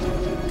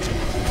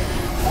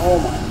 Oh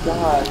my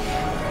God.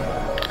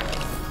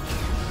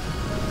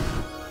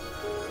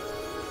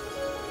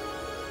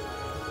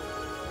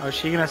 Oh, is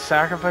she gonna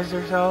sacrifice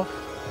herself?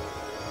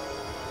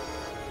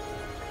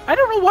 I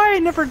don't know why I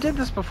never did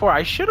this before.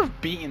 I should have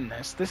beaten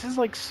this. This is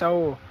like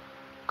so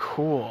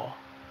cool.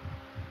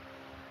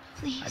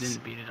 Please. I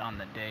didn't beat it on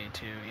the day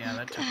too. Yeah,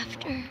 that Look took me a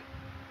after while.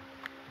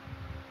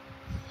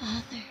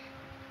 Father.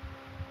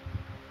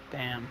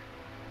 Damn.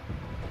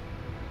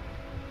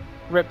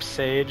 Rip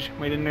Sage.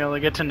 We didn't really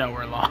get to know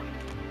her long.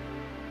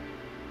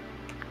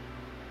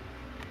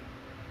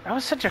 That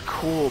was such a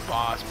cool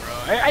boss,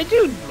 bro. I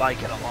do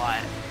like it a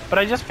lot. But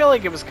I just feel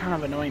like it was kind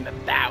of annoying that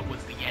that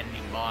was the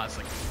ending boss.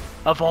 Like,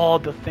 of all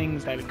the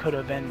things that could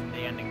have been the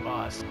ending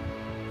boss.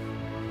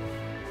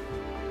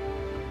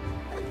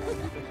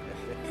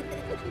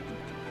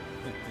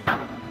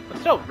 But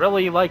still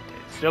really liked it.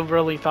 Still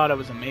really thought it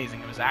was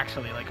amazing. It was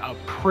actually like a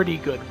pretty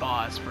good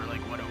boss for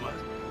like what it was.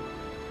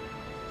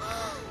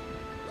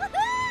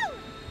 Woohoo!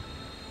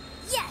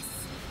 Yes!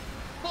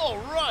 All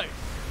right.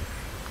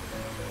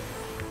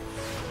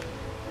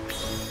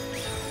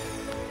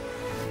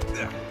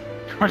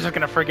 We're just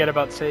gonna forget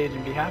about Sage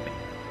and be happy.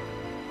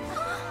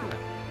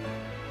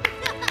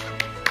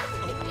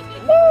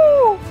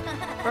 Woo!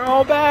 We're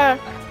all back!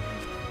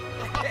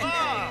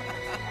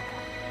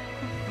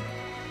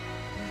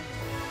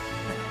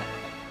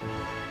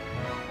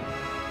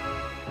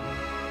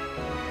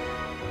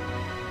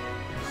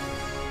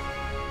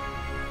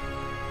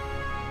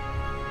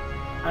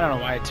 I don't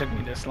know why it took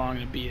me this long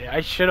to beat it.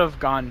 I should have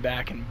gone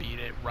back and beat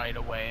it right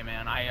away,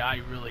 man.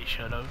 I really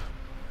should have.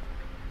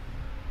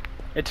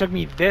 It took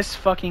me this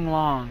fucking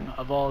long,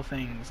 of all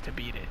things, to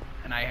beat it.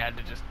 And I had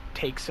to just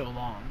take so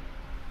long.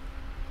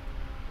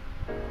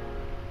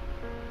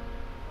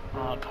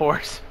 Oh, poor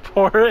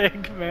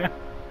Eggman.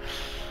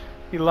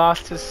 He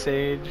lost his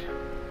sage.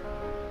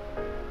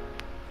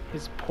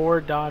 His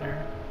poor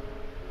daughter.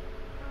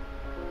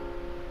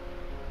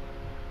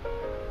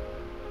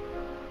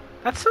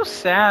 That's so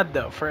sad,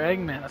 though, for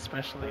Eggman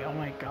especially. Oh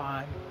my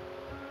god.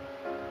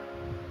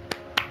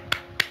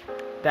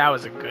 That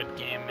was a good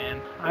game,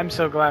 man. I'm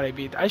so glad I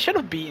beat. I should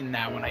have beaten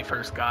that when I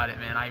first got it,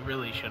 man. I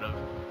really should have.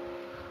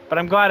 But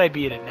I'm glad I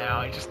beat it now.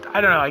 I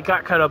don't know. I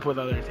got caught up with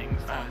other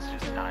things. I was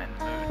just not in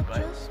the mood,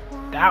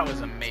 but that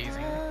was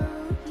amazing.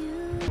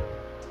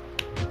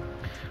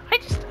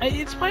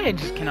 It's why I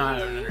just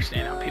cannot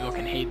understand how people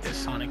can hate this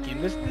Sonic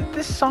game.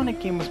 This Sonic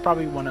game was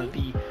probably one of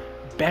the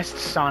best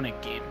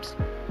Sonic games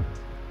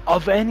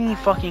of any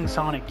fucking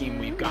Sonic game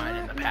we've gotten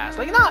in the past.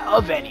 Like, not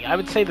of any. I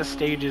would say the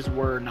stages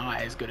were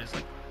not as good as,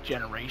 like,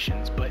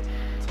 Generations, but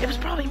it was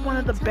probably one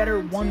of the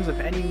better ones of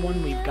any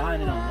one we've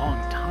gotten in a long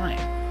time.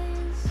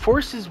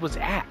 Forces was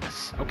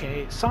ass,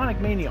 okay? Sonic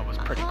Mania was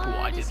pretty cool.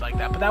 I did like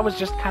that, but that was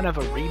just kind of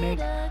a remake.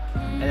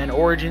 And then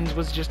Origins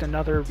was just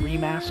another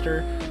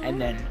remaster,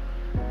 and then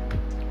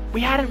we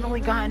hadn't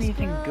really got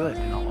anything good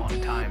in a long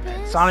time.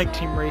 And Sonic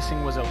Team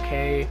Racing was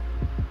okay.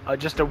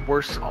 Just a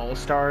worse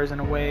All-Stars in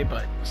a way,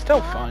 but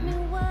still fun.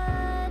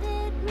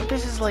 But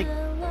this is like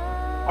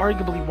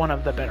arguably one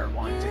of the better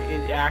ones.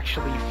 It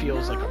actually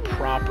feels like a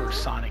proper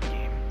Sonic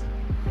game.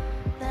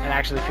 It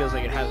actually feels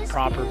like it has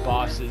proper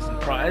bosses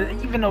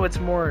and even though it's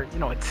more, you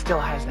know, it still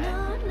has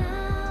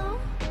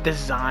that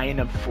design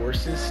of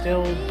Forces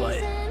still, but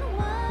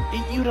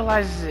it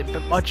utilizes it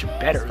but much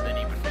better than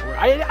even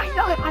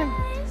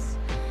Forces.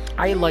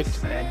 I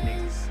liked the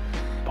ending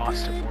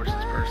boss to Forces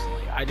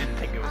personally. I didn't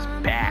think it was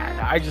bad.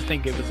 I just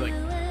think it was like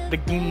the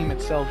game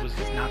itself was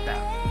just not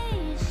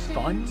that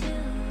fun.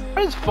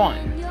 It was fun.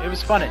 It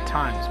was fun at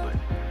times, but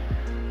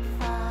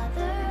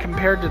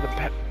compared to the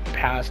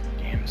past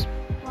games,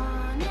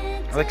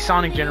 like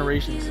Sonic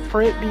Generations,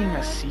 for it being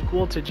a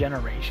sequel to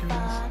Generations,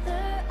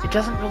 it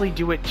doesn't really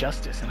do it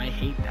justice, and I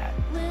hate that.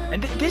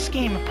 And this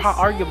game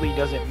arguably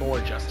does it more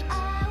justice.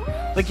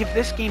 Like, if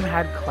this game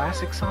had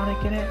classic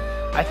Sonic in it,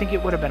 I think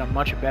it would have been a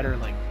much better,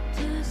 like,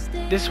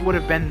 this would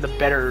have been the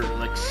better,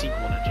 like,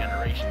 sequel to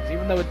Generations,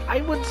 even though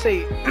I would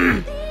say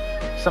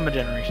some of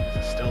Generations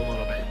is still a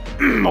little bit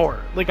more.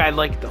 Like, I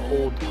like the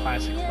old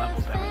classic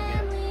levels that we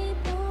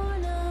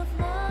get.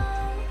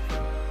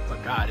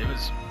 But God,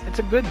 it's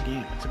a good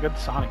game. It's a good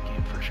Sonic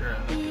game for sure.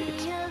 Like,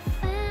 it's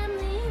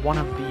one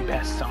of the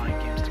best Sonic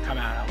games to come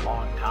out in a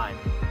long time.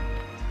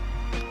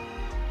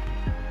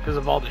 Because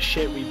of all the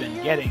shit we've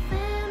been getting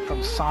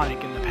from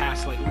Sonic in the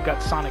past. Like, we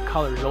got Sonic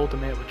Colors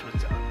Ultimate, which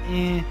was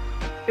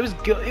it was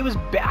good. It was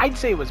I'd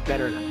say it was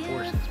better than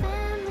Forces,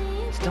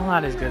 but still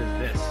not as good as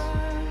this.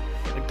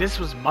 Like, this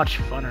was much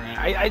funner.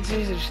 I'd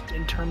say just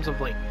in terms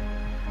of, like,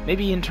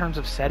 maybe in terms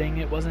of setting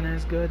it wasn't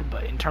as good,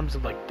 but in terms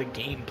of, like, the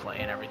gameplay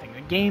and everything,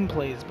 the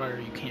gameplay is better.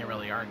 You can't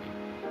really argue.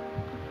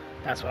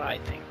 That's what I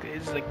think.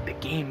 It's like the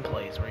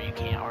gameplay is where you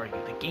can't argue.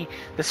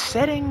 The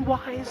setting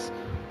wise,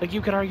 like,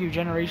 you could argue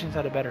Generations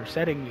had a better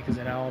setting because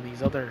it had all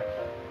these other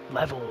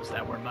levels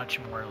that were much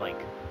more like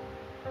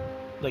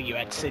you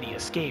had City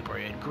Escape or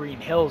you had Green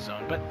Hill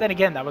Zone, but then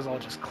again, that was all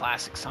just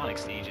classic Sonic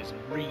stages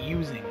and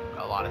reusing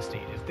a lot of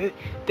stages.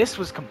 This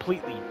was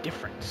completely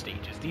different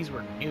stages. These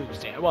were new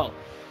stages. Well,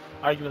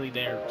 arguably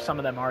some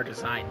of them are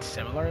designed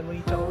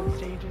similarly to old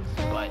stages,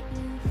 but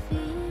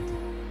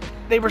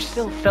they were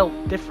still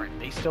felt different.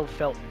 They still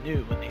felt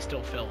new, and they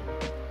still felt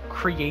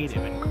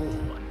creative and cool.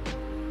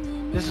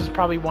 And this is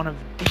probably one of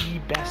the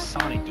best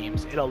Sonic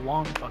games in a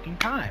long fucking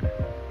time.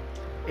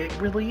 It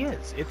really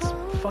is. It's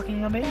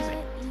fucking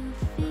amazing.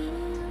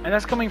 And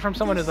that's coming from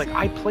someone who's like,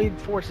 I played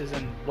Forces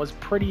and was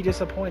pretty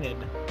disappointed.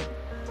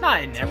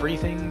 Not in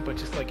everything, but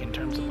just like in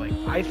terms of like,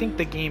 I think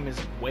the game is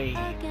way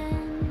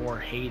more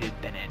hated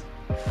than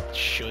it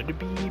should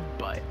be,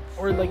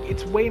 or like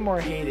it's way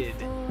more hated.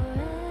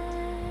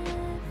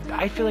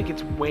 I feel like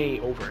it's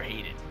way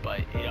overhated, but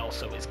it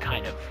also is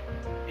kind of,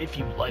 if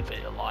you love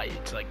it a lot,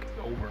 it's like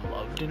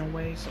overloved in a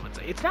way. So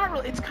it's not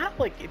really, it's kind of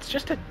like, it's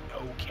just an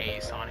okay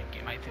Sonic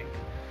game, I think,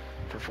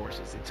 for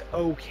Forces. It's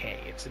okay.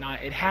 It's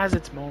not, it has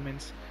its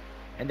moments,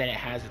 and then it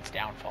has its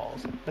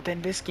downfalls. But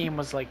then this game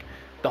was like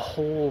the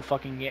whole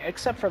fucking game,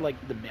 except for like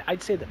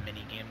I'd say the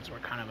mini games were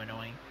kind of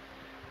annoying,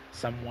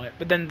 somewhat.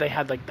 But then they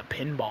had like the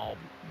pinball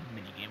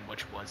mini game,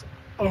 which was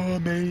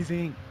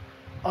amazing,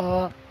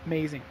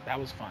 amazing. That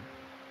was fun.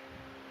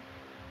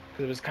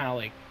 Because it was kind of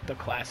like the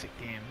classic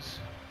games.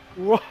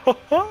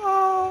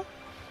 Whoa!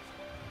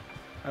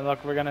 And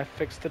look, we're gonna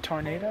fix the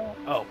tornado.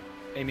 Oh,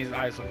 Amy's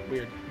eyes look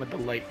weird with the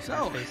light in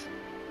her face.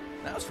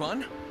 That was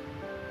fun.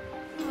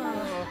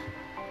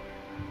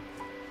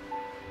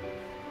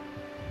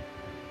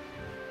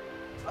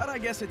 But I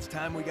guess it's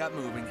time we got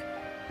moving.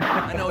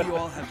 I know you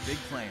all have big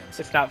plans.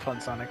 It's not fun,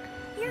 Sonic.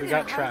 You're We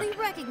got gonna hardly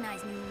trapped.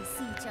 recognize me when we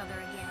see each other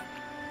again.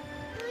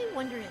 I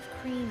wonder if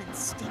cream and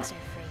sticks are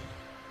free.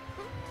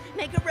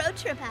 make a road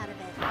trip out of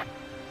it.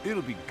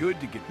 It'll be good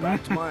to get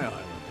back to my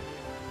island.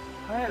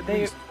 At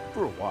least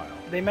for a while.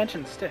 They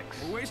mentioned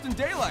Styx. We're wasting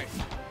daylight.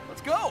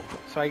 Let's go.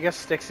 So I guess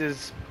Styx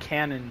is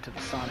canon to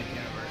the Sonic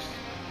universe.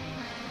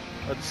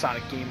 Or the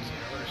Sonic Games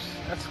universe.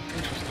 That's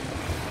interesting.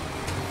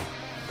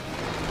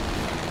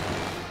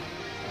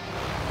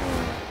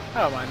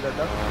 I don't mind that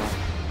though.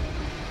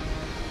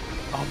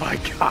 Oh my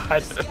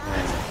god.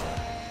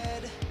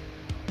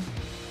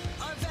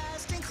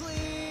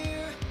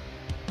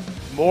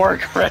 More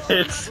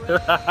credits.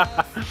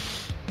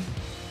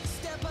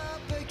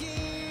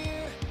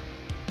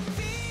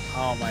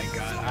 Oh my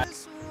god.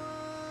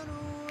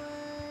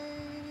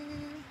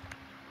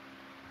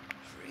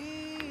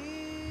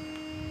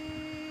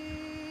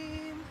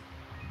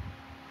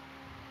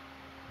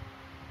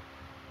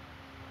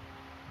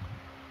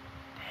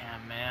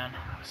 Damn man,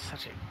 that was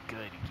such a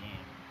good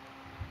game.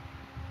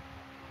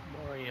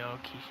 Morio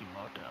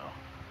Kishimoto.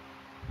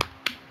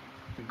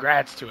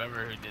 Congrats to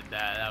whoever who did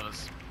that. That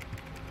was...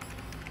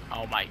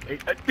 Oh my...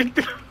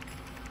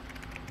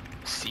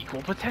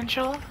 Sequel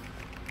potential?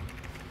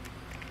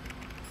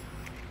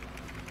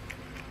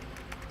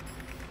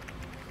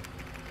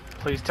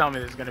 Please tell me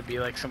there's gonna be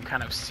like some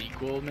kind of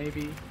sequel,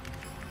 maybe?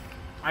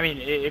 I mean,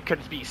 it could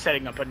be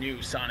setting up a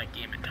new Sonic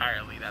game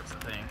entirely, that's the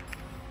thing.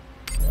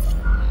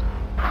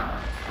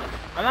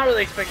 I'm not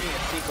really expecting a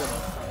sequel to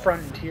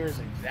Frontiers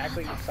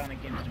exactly what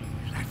Sonic games do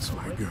usually. That's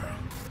my girl.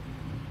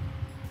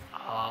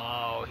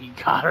 Oh, he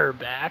got her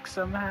back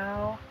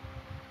somehow?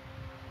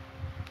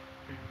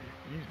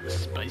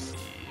 Spicy.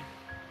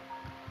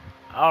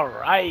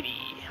 Alrighty.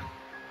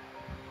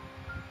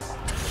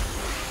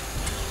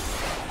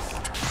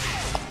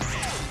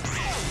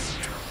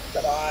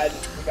 God,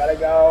 we gotta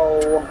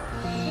go.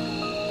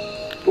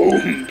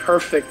 Boom,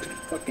 perfect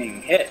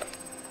fucking hit.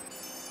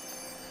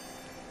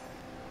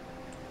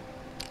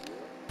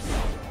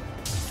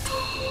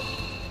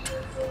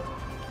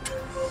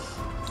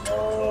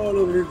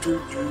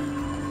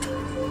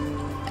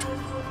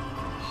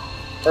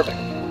 Perfect.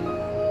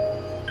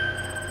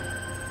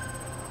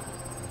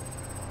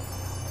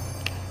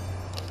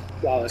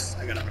 Flawless.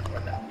 I gotta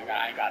record that.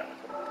 I gotta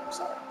record that. I'm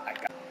sorry.